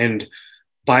 And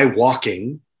by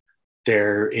walking,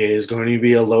 there is going to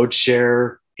be a load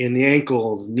share in the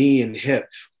ankle, knee, and hip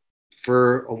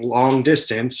for a long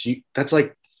distance. That's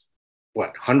like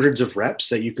hundreds of reps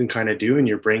that you can kind of do, and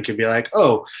your brain can be like,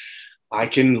 oh, I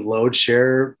can load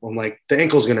share. I'm like, the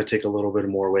ankle's going to take a little bit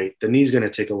more weight. The knee's going to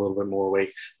take a little bit more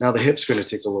weight. Now the hip's going to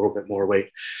take a little bit more weight.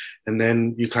 And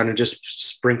then you kind of just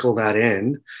sprinkle that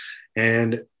in.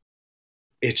 And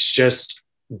it's just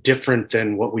different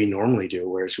than what we normally do,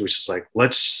 where it's just like,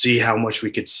 let's see how much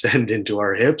we could send into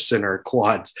our hips and our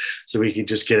quads so we can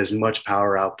just get as much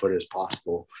power output as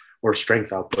possible or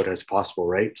strength output as possible,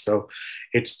 right? So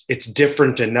it's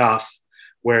different enough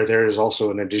where there's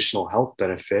also an additional health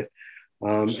benefit.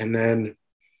 And then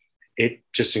it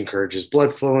just encourages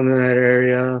blood flow in that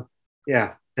area.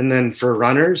 Yeah. And then for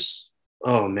runners,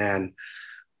 oh man,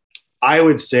 I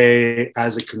would say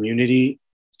as a community,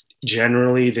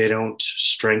 generally they don't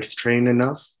strength train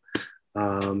enough.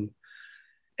 And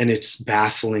it's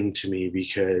baffling to me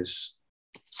because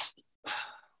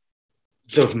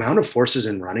the amount of forces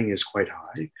in running is quite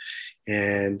high.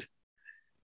 And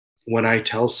when I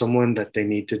tell someone that they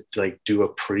need to like do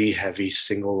a pretty heavy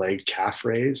single leg calf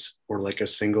raise or like a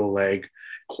single leg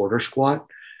quarter squat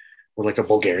or like a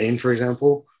Bulgarian, for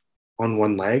example, on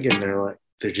one leg, and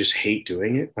they just hate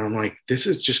doing it. And I'm like, this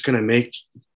is just going to make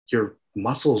your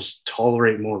muscles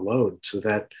tolerate more load so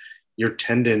that your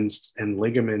tendons and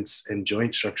ligaments and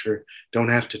joint structure don't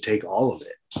have to take all of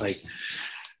it. Like,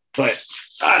 but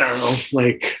I don't know,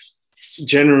 like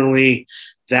generally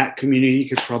that community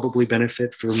could probably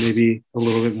benefit from maybe a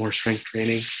little bit more strength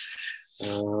training.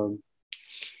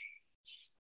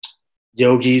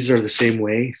 Yogis are the same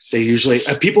way.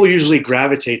 People usually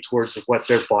gravitate towards what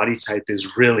their body type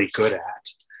is really good at.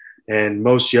 And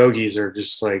most yogis are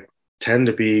just like, tend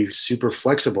to be super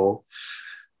flexible,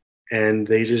 and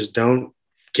they just don't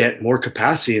get more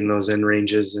capacity in those end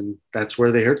ranges. And that's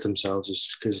where they hurt themselves,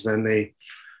 is because then they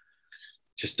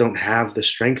just don't have the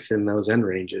strength in those end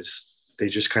ranges. They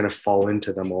just kind of fall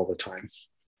into them all the time.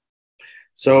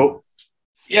 So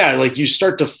yeah, like you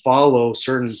start to follow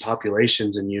certain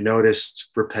populations and you notice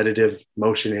repetitive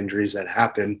motion injuries that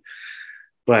happen.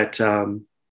 But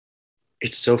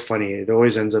it's so funny. It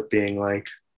always ends up being like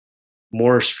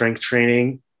more strength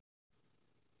training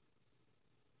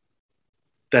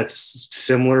that's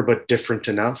similar but different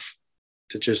enough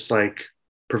to just like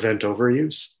prevent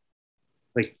overuse,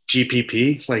 like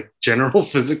GPP, like general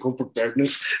physical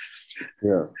preparedness.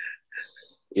 Yeah.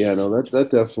 Yeah, no, that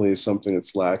definitely is something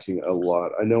that's lacking a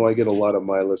lot. I know I get a lot of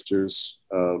my lifters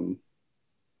to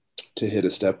hit a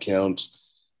step count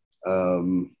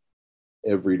um,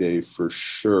 every day for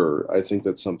sure. I think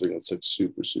that's something that's like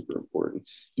super, super important,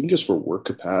 even just for work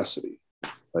capacity.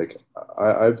 Like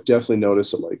I've definitely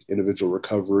noticed that like individual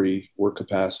recovery, work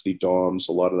capacity, DOMS,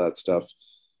 a lot of that stuff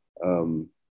um,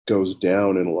 goes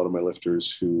down in a lot of my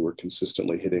lifters who are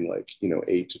consistently hitting like,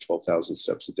 8 to 12,000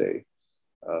 steps a day.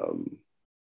 Um,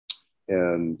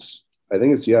 and I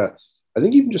think I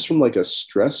think even just from like a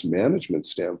stress management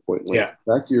standpoint, like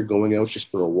the fact that you're going out just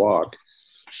for a walk,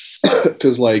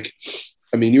 because like,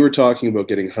 I mean, you were talking about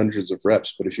getting hundreds of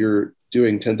reps, but if you're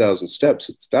doing 10,000 steps,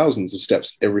 it's thousands of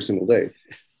steps every single day.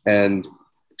 And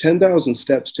 10,000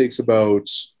 steps takes about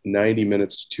 90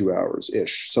 minutes to 2 hours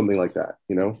ish, something like that,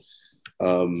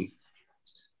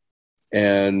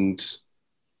 and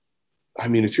I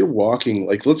mean, if you're walking,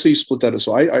 like, let's say you split that.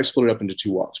 So I split it up into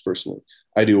 2 walks personally.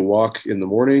 I do a walk in the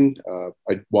morning.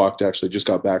 I walked, actually just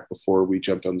got back before we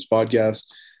jumped on this podcast.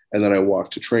 And then I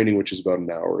walked to training, which is about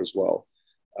an hour as well,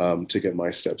 to get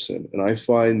my steps in. And I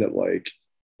find that like,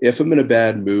 if I'm in a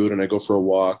bad mood and I go for a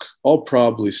walk, I'll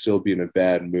probably still be in a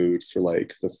bad mood for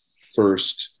like the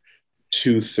first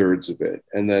 2/3 of it.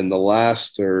 And then the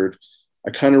last third,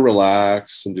 I kind of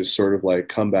relax and just sort of like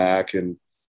come back and,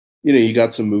 you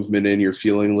got some movement in, you're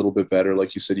feeling a little bit better.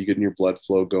 Like you said, you're getting your blood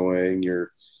flow going, you're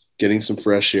getting some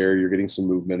fresh air, you're getting some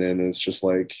movement in. And it's just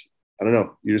like, I don't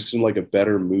know, you're just in like a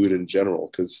better mood in general.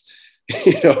 Cause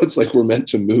it's like we're meant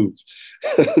to move.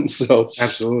 And so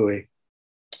absolutely.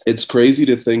 It's crazy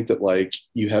to think that like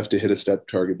you have to hit a step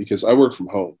target because I work from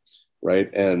home.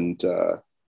 Right. And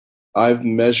I've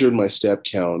measured my step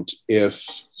count if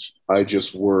I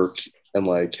just work and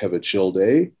like have a chill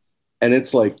day, and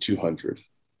it's like 200.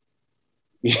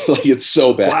 Like it's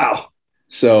so bad. Wow.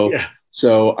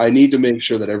 So I need to make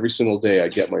sure that every single day I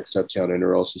get my step count in,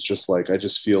 or else it's just like I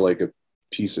just feel like a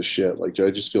piece of shit. Like I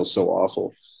just feel so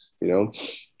awful,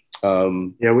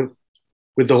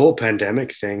 With the whole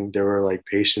pandemic thing, there were like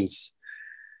patients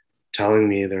telling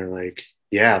me, they're like,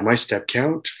 yeah, my step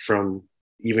count from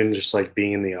even just like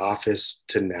being in the office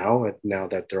to now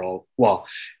that they're all, well,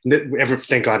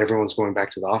 thank God everyone's going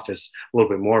back to the office a little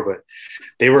bit more, but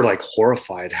they were like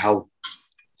horrified how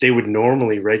they would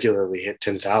normally regularly hit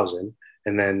 10,000.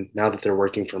 And then now that they're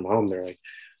working from home, they're like,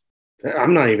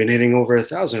 I'm not even hitting over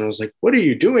 1,000. I was like, what are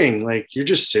you doing? Like, you're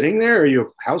just sitting there? Are you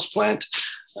a houseplant?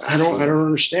 I don't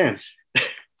understand.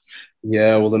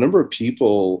 Yeah. Well, the number of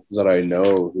people that I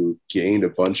know who gained a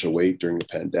bunch of weight during the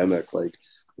pandemic, like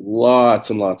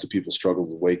lots and lots of people struggled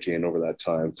with weight gain over that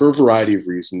time for a variety of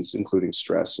reasons, including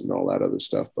stress and all that other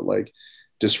stuff. But like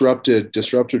disrupted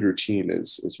routine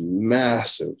is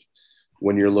massive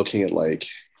when you're looking at like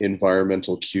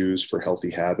environmental cues for healthy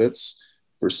habits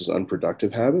versus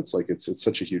unproductive habits. Like it's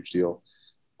such a huge deal.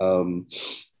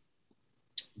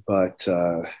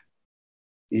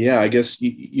 Yeah, I guess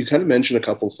you kind of mentioned a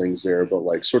couple things there about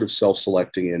like sort of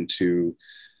self-selecting into,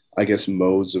 I guess,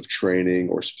 modes of training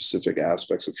or specific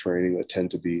aspects of training that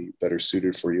tend to be better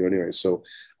suited for you anyway. So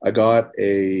I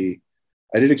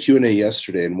did a Q&A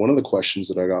yesterday, and one of the questions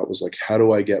that I got was like, how did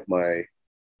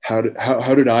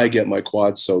I get my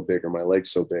quads so big or my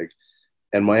legs so big?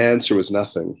 And my answer was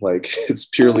nothing. Like it's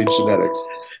purely genetics.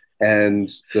 And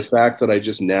the fact that I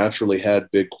just naturally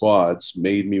had big quads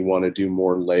made me want to do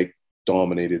more leg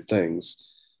dominated things,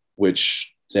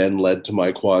 which then led to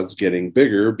my quads getting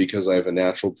bigger because I have a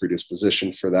natural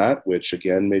predisposition for that, which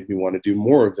again made me want to do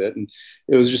more of it. And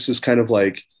it was just this kind of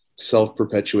like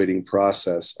self-perpetuating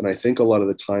process. And I think a lot of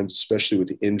the times, especially with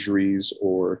the injuries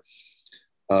or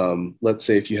let's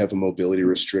say if you have a mobility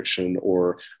restriction,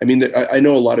 or I mean, I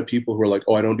know a lot of people who are like,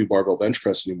 oh, I don't do barbell bench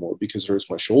press anymore because it hurts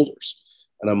my shoulders.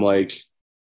 And I'm like,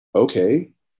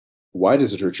 okay, why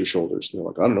does it hurt your shoulders? And they're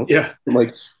like, I don't know. Yeah. I'm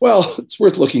like, well, it's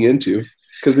worth looking into,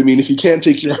 because I mean, if you can't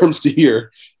take your arms to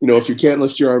here, if you can't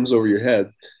lift your arms over your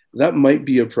head, that might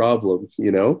be a problem.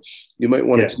 You might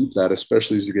want to keep that,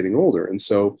 especially as you're getting older. And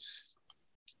so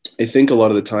I think a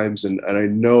lot of the times, and I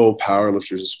know power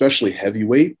lifters, especially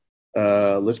heavyweight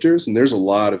lifters, and there's a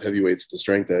lot of heavyweights at the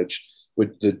Strength Edge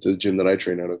with the gym that I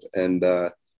train out of. And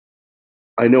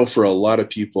I know for a lot of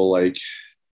people, like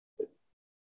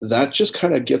that just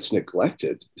kind of gets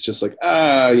neglected. It's just like,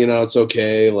 it's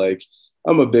okay. Like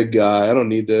I'm a big guy. I don't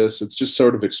need this. It's just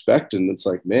sort of expected. And it's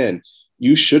like, man,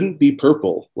 you shouldn't be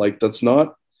purple. Like that's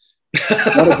not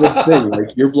Not a good thing.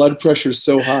 Like your blood pressure is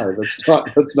so high.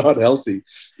 That's not healthy,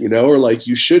 or like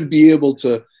you should be able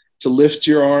to lift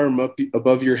your arm up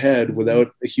above your head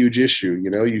without a huge issue.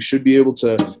 You should be able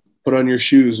to put on your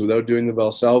shoes without doing the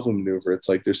Valsalva maneuver. It's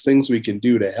like there's things we can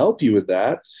do to help you with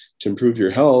that, to improve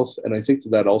your health. And I think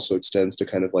that also extends to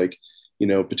kind of like,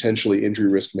 potentially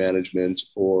injury risk management,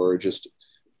 or just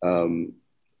kind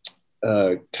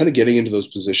of getting into those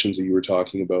positions that you were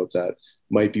talking about that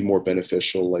might be more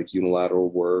beneficial, like unilateral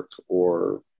work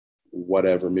or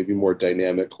whatever, maybe more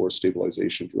dynamic core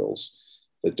stabilization drills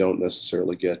that don't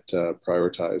necessarily get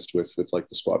prioritized with like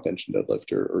the squat, bench, and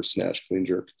deadlift, or snatch, clean,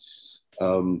 jerk.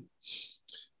 And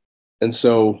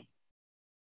so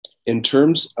in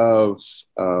terms of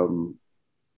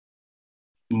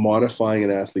modifying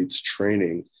an athlete's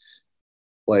training,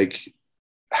 like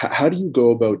how do you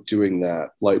go about doing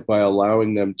that? Like by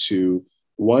allowing them to,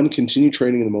 one, continue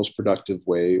training in the most productive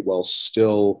way while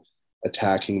still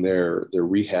attacking their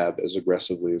rehab as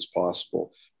aggressively as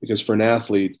possible. Because for an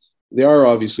athlete, they are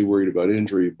obviously worried about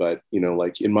injury, but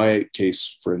like in my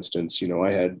case, for instance, I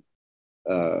had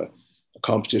a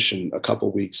competition a couple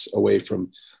weeks away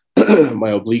from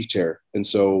my oblique tear, and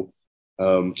so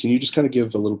can you just kind of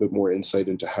give a little bit more insight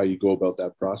into how you go about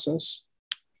that process?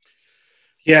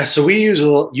 Yeah, so we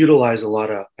utilize a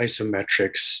lot of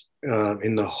isometrics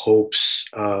in the hopes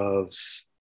of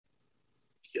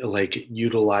like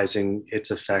utilizing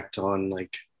its effect on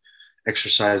like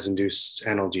exercise induced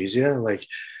analgesia. Like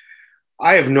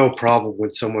I have no problem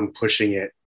with someone pushing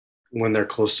it when they're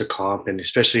close to comp, and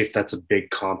especially if that's a big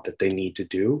comp that they need to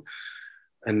do.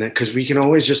 And then because we can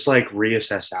always just like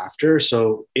reassess after.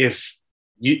 So if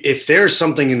there's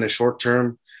something in the short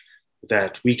term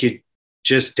that we could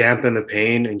just dampen the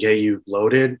pain and get you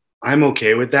loaded, I'm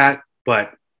okay with that.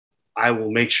 But I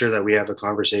will make sure that we have a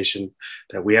conversation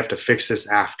that we have to fix this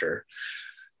after.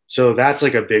 So that's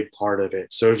like a big part of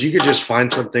it. So if you could just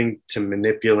find something to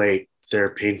manipulate their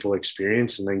painful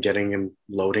experience and then getting them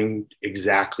loading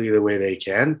exactly the way they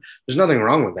can, there's nothing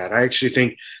wrong with that. I actually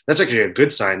think that's actually a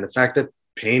good sign. The fact that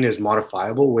pain is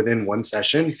modifiable within one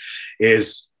session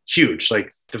is huge.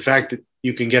 Like the fact that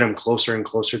you can get them closer and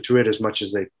closer to it as much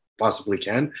as they possibly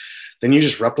can, then you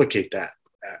just replicate that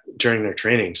during their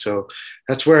training. So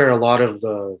that's where a lot of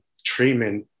the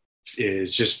treatment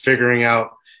is, just figuring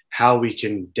out how we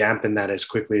can dampen that as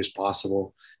quickly as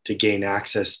possible to gain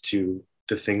access to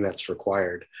the thing that's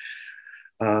required.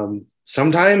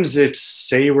 Sometimes it's,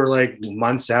 say we're like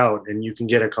months out and you can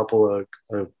get a couple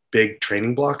of big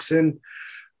training blocks in.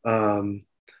 For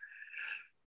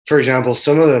example,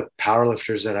 some of the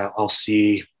powerlifters that I'll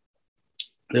see,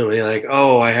 they'll be like,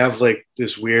 oh, I have like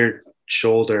this weird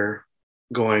shoulder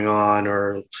going on,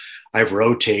 or I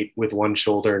rotate with one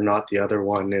shoulder, not the other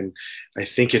one. And I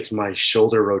think it's my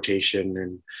shoulder rotation.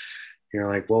 And you're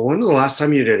like, well, when was the last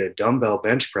time you did a dumbbell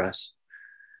bench press?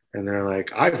 And they're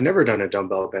like, I've never done a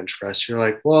dumbbell bench press. You're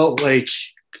like, well, like,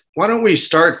 why don't we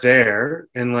start there?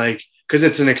 And like, because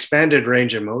it's an expanded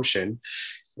range of motion,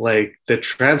 like the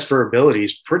transferability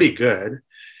is pretty good.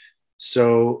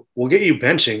 So we'll get you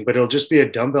benching, but it'll just be a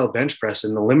dumbbell bench press.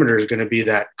 And the limiter is going to be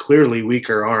that clearly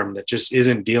weaker arm that just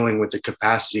isn't dealing with the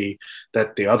capacity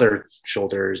that the other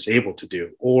shoulder is able to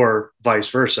do, or vice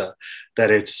versa,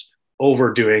 that it's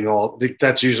overdoing all.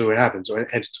 That's usually what happens. And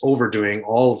it's overdoing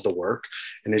all of the work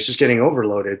and it's just getting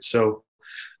overloaded. So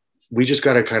we just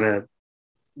got to kind of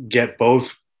get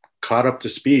both caught up to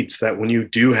speed so that when you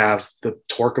do have the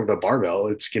torque of the barbell,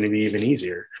 it's going to be even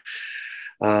easier.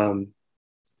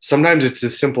 Sometimes it's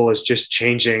as simple as just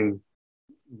changing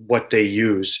what they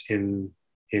use in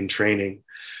training.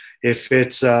 If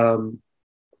it's something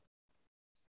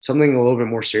a little bit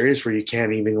more serious where you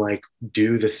can't even like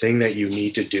do the thing that you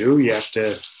need to do, you have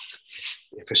to,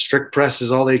 if a strict press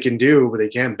is all they can do, but they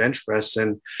can't bench press,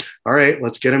 then all right,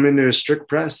 let's get them into a strict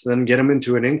press, then get them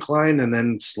into an incline, and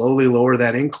then slowly lower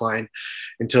that incline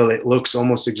until it looks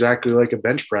almost exactly like a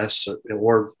bench press,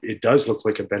 or it does look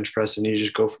like a bench press, and you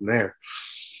just go from there.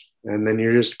 And then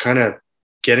you're just kind of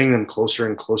getting them closer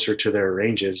and closer to their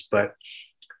ranges. But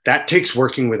that takes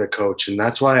working with a coach. And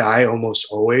that's why I almost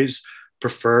always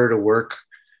prefer to work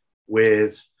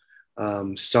with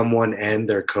someone and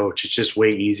their coach. It's just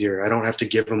way easier. I don't have to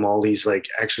give them all these like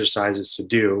exercises to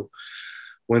do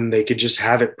when they could just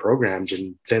have it programmed,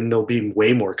 and then they'll be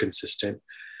way more consistent.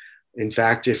 In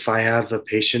fact, if I have a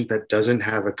patient that doesn't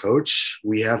have a coach,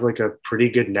 we have like a pretty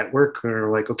good network.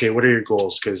 We're like, okay, what are your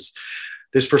goals? Because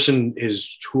this person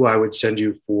is who I would send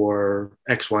you for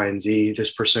X, Y, and Z.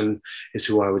 This person is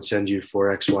who I would send you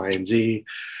for X, Y, and Z.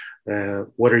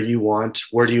 What do you want?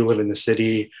 Where do you live in the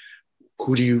city?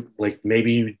 Who do you like?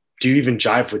 Maybe do you even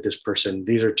jive with this person?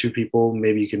 These are two people,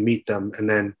 maybe you can meet them, and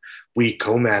then we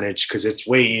co-manage, because it's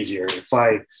way easier if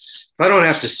I don't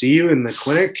have to see you in the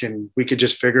clinic, and we could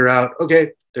just figure out,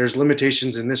 okay, there's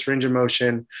limitations in this range of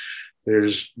motion,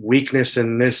 there's weakness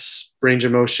in this range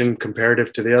of motion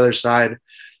comparative to the other side.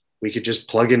 We could just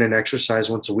plug in an exercise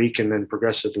once a week and then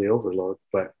progressively overload.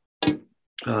 But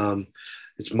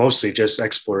it's mostly just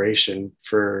exploration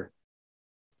for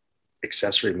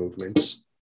accessory movements,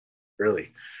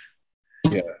 really.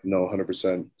 Yeah, no,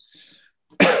 100%.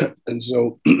 And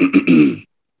so you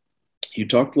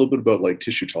talked a little bit about like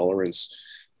tissue tolerance.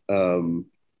 And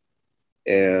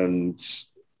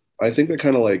I think that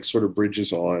kind of like sort of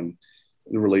bridges on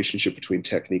the relationship between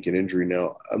technique and injury.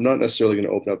 Now, I'm not necessarily going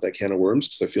to open up that can of worms,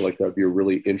 because I feel like that'd be a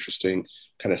really interesting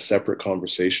kind of separate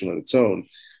conversation on its own.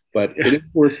 But it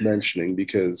is worth mentioning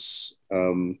because,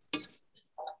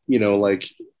 like,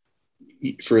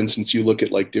 for instance, you look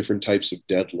at like different types of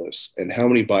deadlifts and how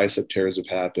many bicep tears have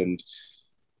happened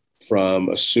from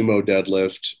a sumo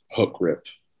deadlift hook grip.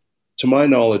 To my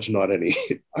knowledge, not any.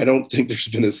 I don't think there's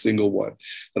been a single one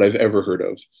that I've ever heard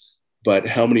of. But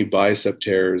how many bicep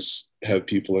tears have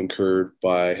people incurred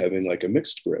by having like a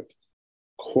mixed grip?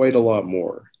 Quite a lot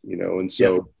more, and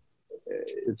so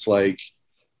it's like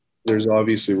there's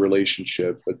obviously a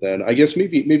relationship, but then I guess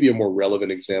maybe a more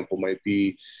relevant example might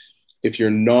be if you're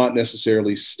not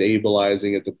necessarily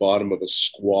stabilizing at the bottom of a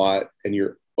squat and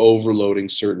you're overloading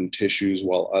certain tissues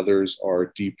while others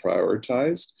are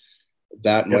deprioritized,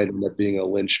 that might end up being a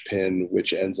linchpin,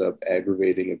 which ends up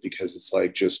aggravating it, because it's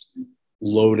like just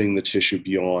loading the tissue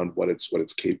beyond what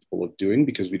it's capable of doing,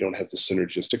 because we don't have the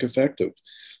synergistic effect of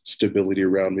stability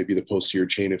around maybe the posterior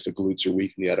chain if the glutes are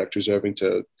weak and the adductors are having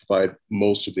to provide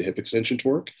most of the hip extension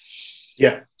torque.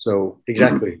 Yeah. So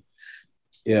exactly.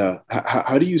 Yeah.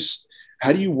 How do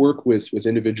you work with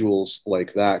individuals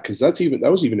like that? Because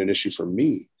that was even an issue for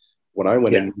me when I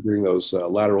went in doing those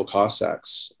lateral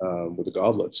Cossacks with a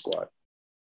goblet squat.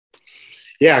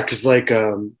 Yeah, because like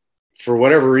for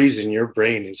whatever reason, your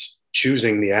brain is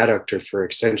choosing the adductor for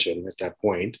extension at that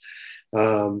point.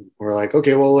 We're like,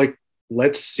 okay, well, like,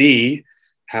 let's see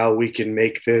how we can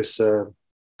make this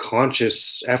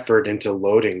conscious effort into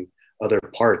loading other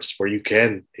parts where you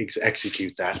can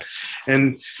execute that.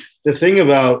 And the thing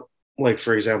about, like,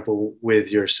 for example, with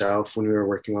yourself, when we were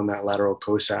working on that lateral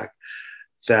Cossack,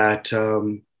 that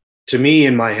to me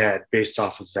in my head, based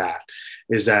off of that,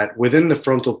 is that within the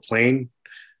frontal plane,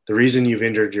 the reason you've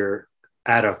injured your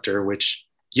adductor, which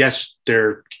yes,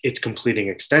 it's completing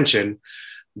extension,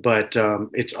 but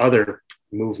its other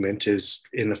movement is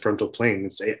in the frontal plane.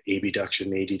 It's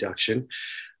abduction, adduction.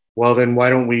 Well, then why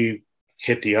don't we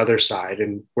hit the other side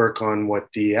and work on what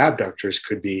the abductors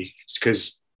could be? It's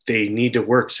because they need to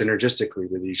work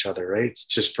synergistically with each other, right? It's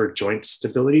just for joint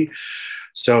stability.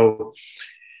 So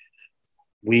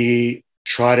we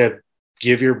try to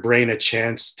give your brain a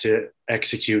chance to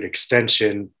execute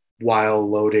extension while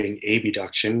loading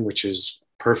abduction, which is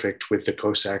perfect with the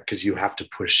Cossack because you have to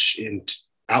push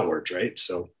outwards, right?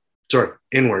 So,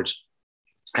 inwards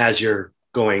as you're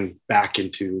going back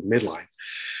into midline.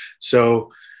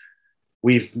 So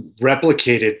we've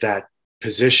replicated that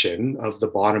position of the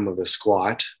bottom of the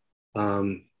squat,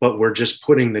 but we're just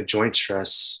putting the joint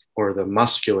stress or the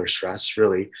muscular stress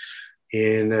really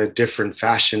in a different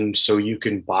fashion so you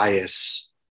can bias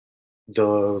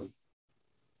the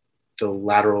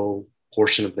lateral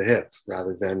portion of the hip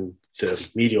rather than the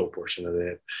medial portion of the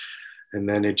hip. And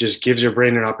then it just gives your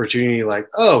brain an opportunity like,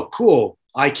 oh, cool,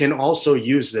 I can also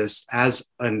use this as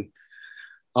an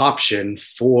option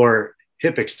for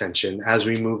hip extension as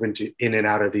we move in and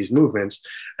out of these movements.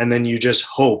 And then you just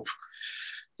hope,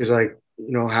 because like,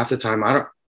 half the time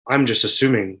I'm just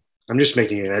assuming, I'm just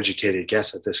making an educated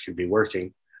guess that this could be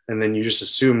working. And then you just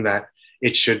assume that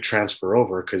it should transfer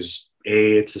over because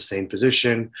A, it's the same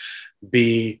position,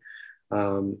 B,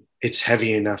 it's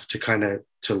heavy enough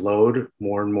to load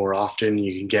more and more often.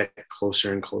 You can get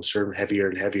closer and closer, heavier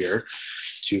and heavier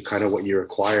to kind of what you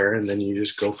require. And then you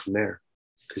just go from there.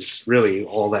 Because really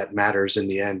all that matters in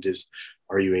the end is,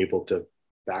 are you able to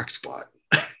back squat?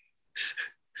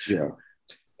 Yeah.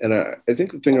 And I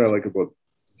think the thing I like about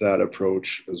that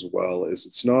approach as well is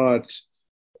it's not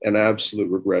an absolute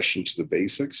regression to the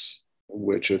basics,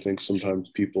 which I think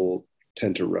sometimes people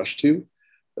tend to rush to.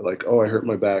 They're like, oh, I hurt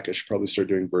my back, I should probably start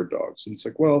doing bird dogs. And it's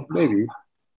like, well, maybe,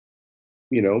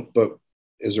 but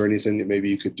is there anything that maybe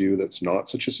you could do that's not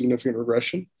such a significant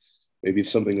regression? Maybe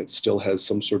something that still has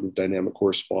some sort of dynamic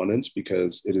correspondence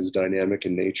because it is dynamic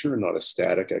in nature and not a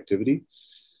static activity.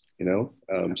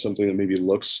 Something that maybe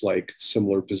looks like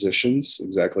similar positions,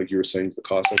 exactly like you were saying to the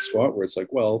Cossack squat, where it's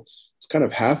like, well, it's kind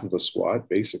of half of a squat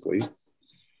basically,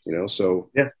 you know? So,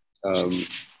 Yeah.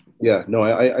 yeah, no,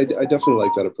 I definitely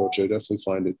like that approach. I definitely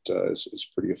find it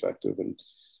is pretty effective, and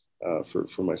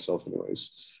for myself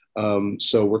anyways.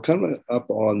 So we're kind of up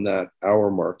on that hour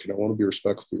mark, and I want to be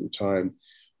respectful of your time.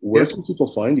 Where can people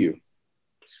find you?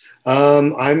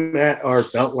 I'm at our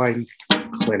Beltline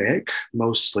clinic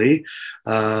mostly.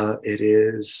 It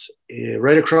is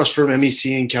right across from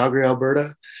MEC in Calgary,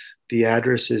 Alberta. The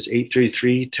address is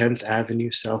 833 10th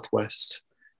Avenue Southwest.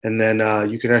 And then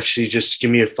you can actually just give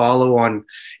me a follow on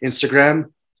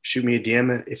Instagram, shoot me a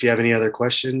DM if you have any other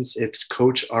questions. It's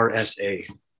Coach RSA.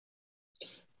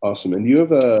 Awesome. And do you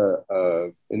have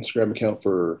a Instagram account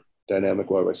for Dynamic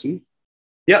YYC?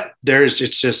 Yep,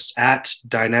 it's just at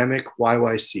Dynamic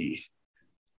YYC.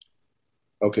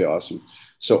 Okay, awesome.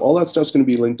 So all that stuff's going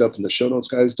to be linked up in the show notes,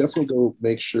 guys. Definitely go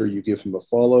make sure you give him a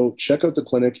follow. Check out the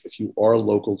clinic if you are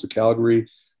local to Calgary.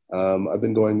 I've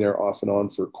been going there off and on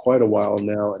for quite a while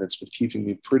now, and it's been keeping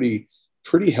me pretty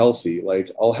healthy.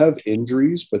 Like, I'll have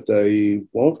injuries, but they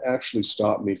won't actually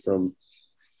stop me from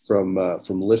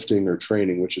lifting or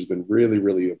training, which has been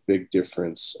really a big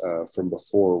difference from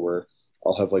before, where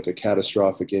I'll have like a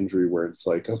catastrophic injury where it's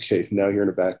like, okay, now you're in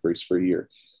a back brace for a year.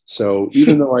 So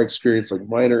even though I experienced like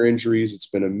minor injuries, it's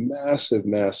been a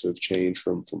massive change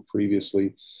from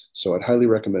previously. So I'd highly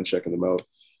recommend checking them out.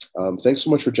 Thanks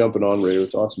so much for jumping on, Ray. It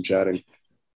was awesome chatting.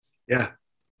 Yeah,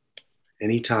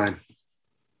 anytime.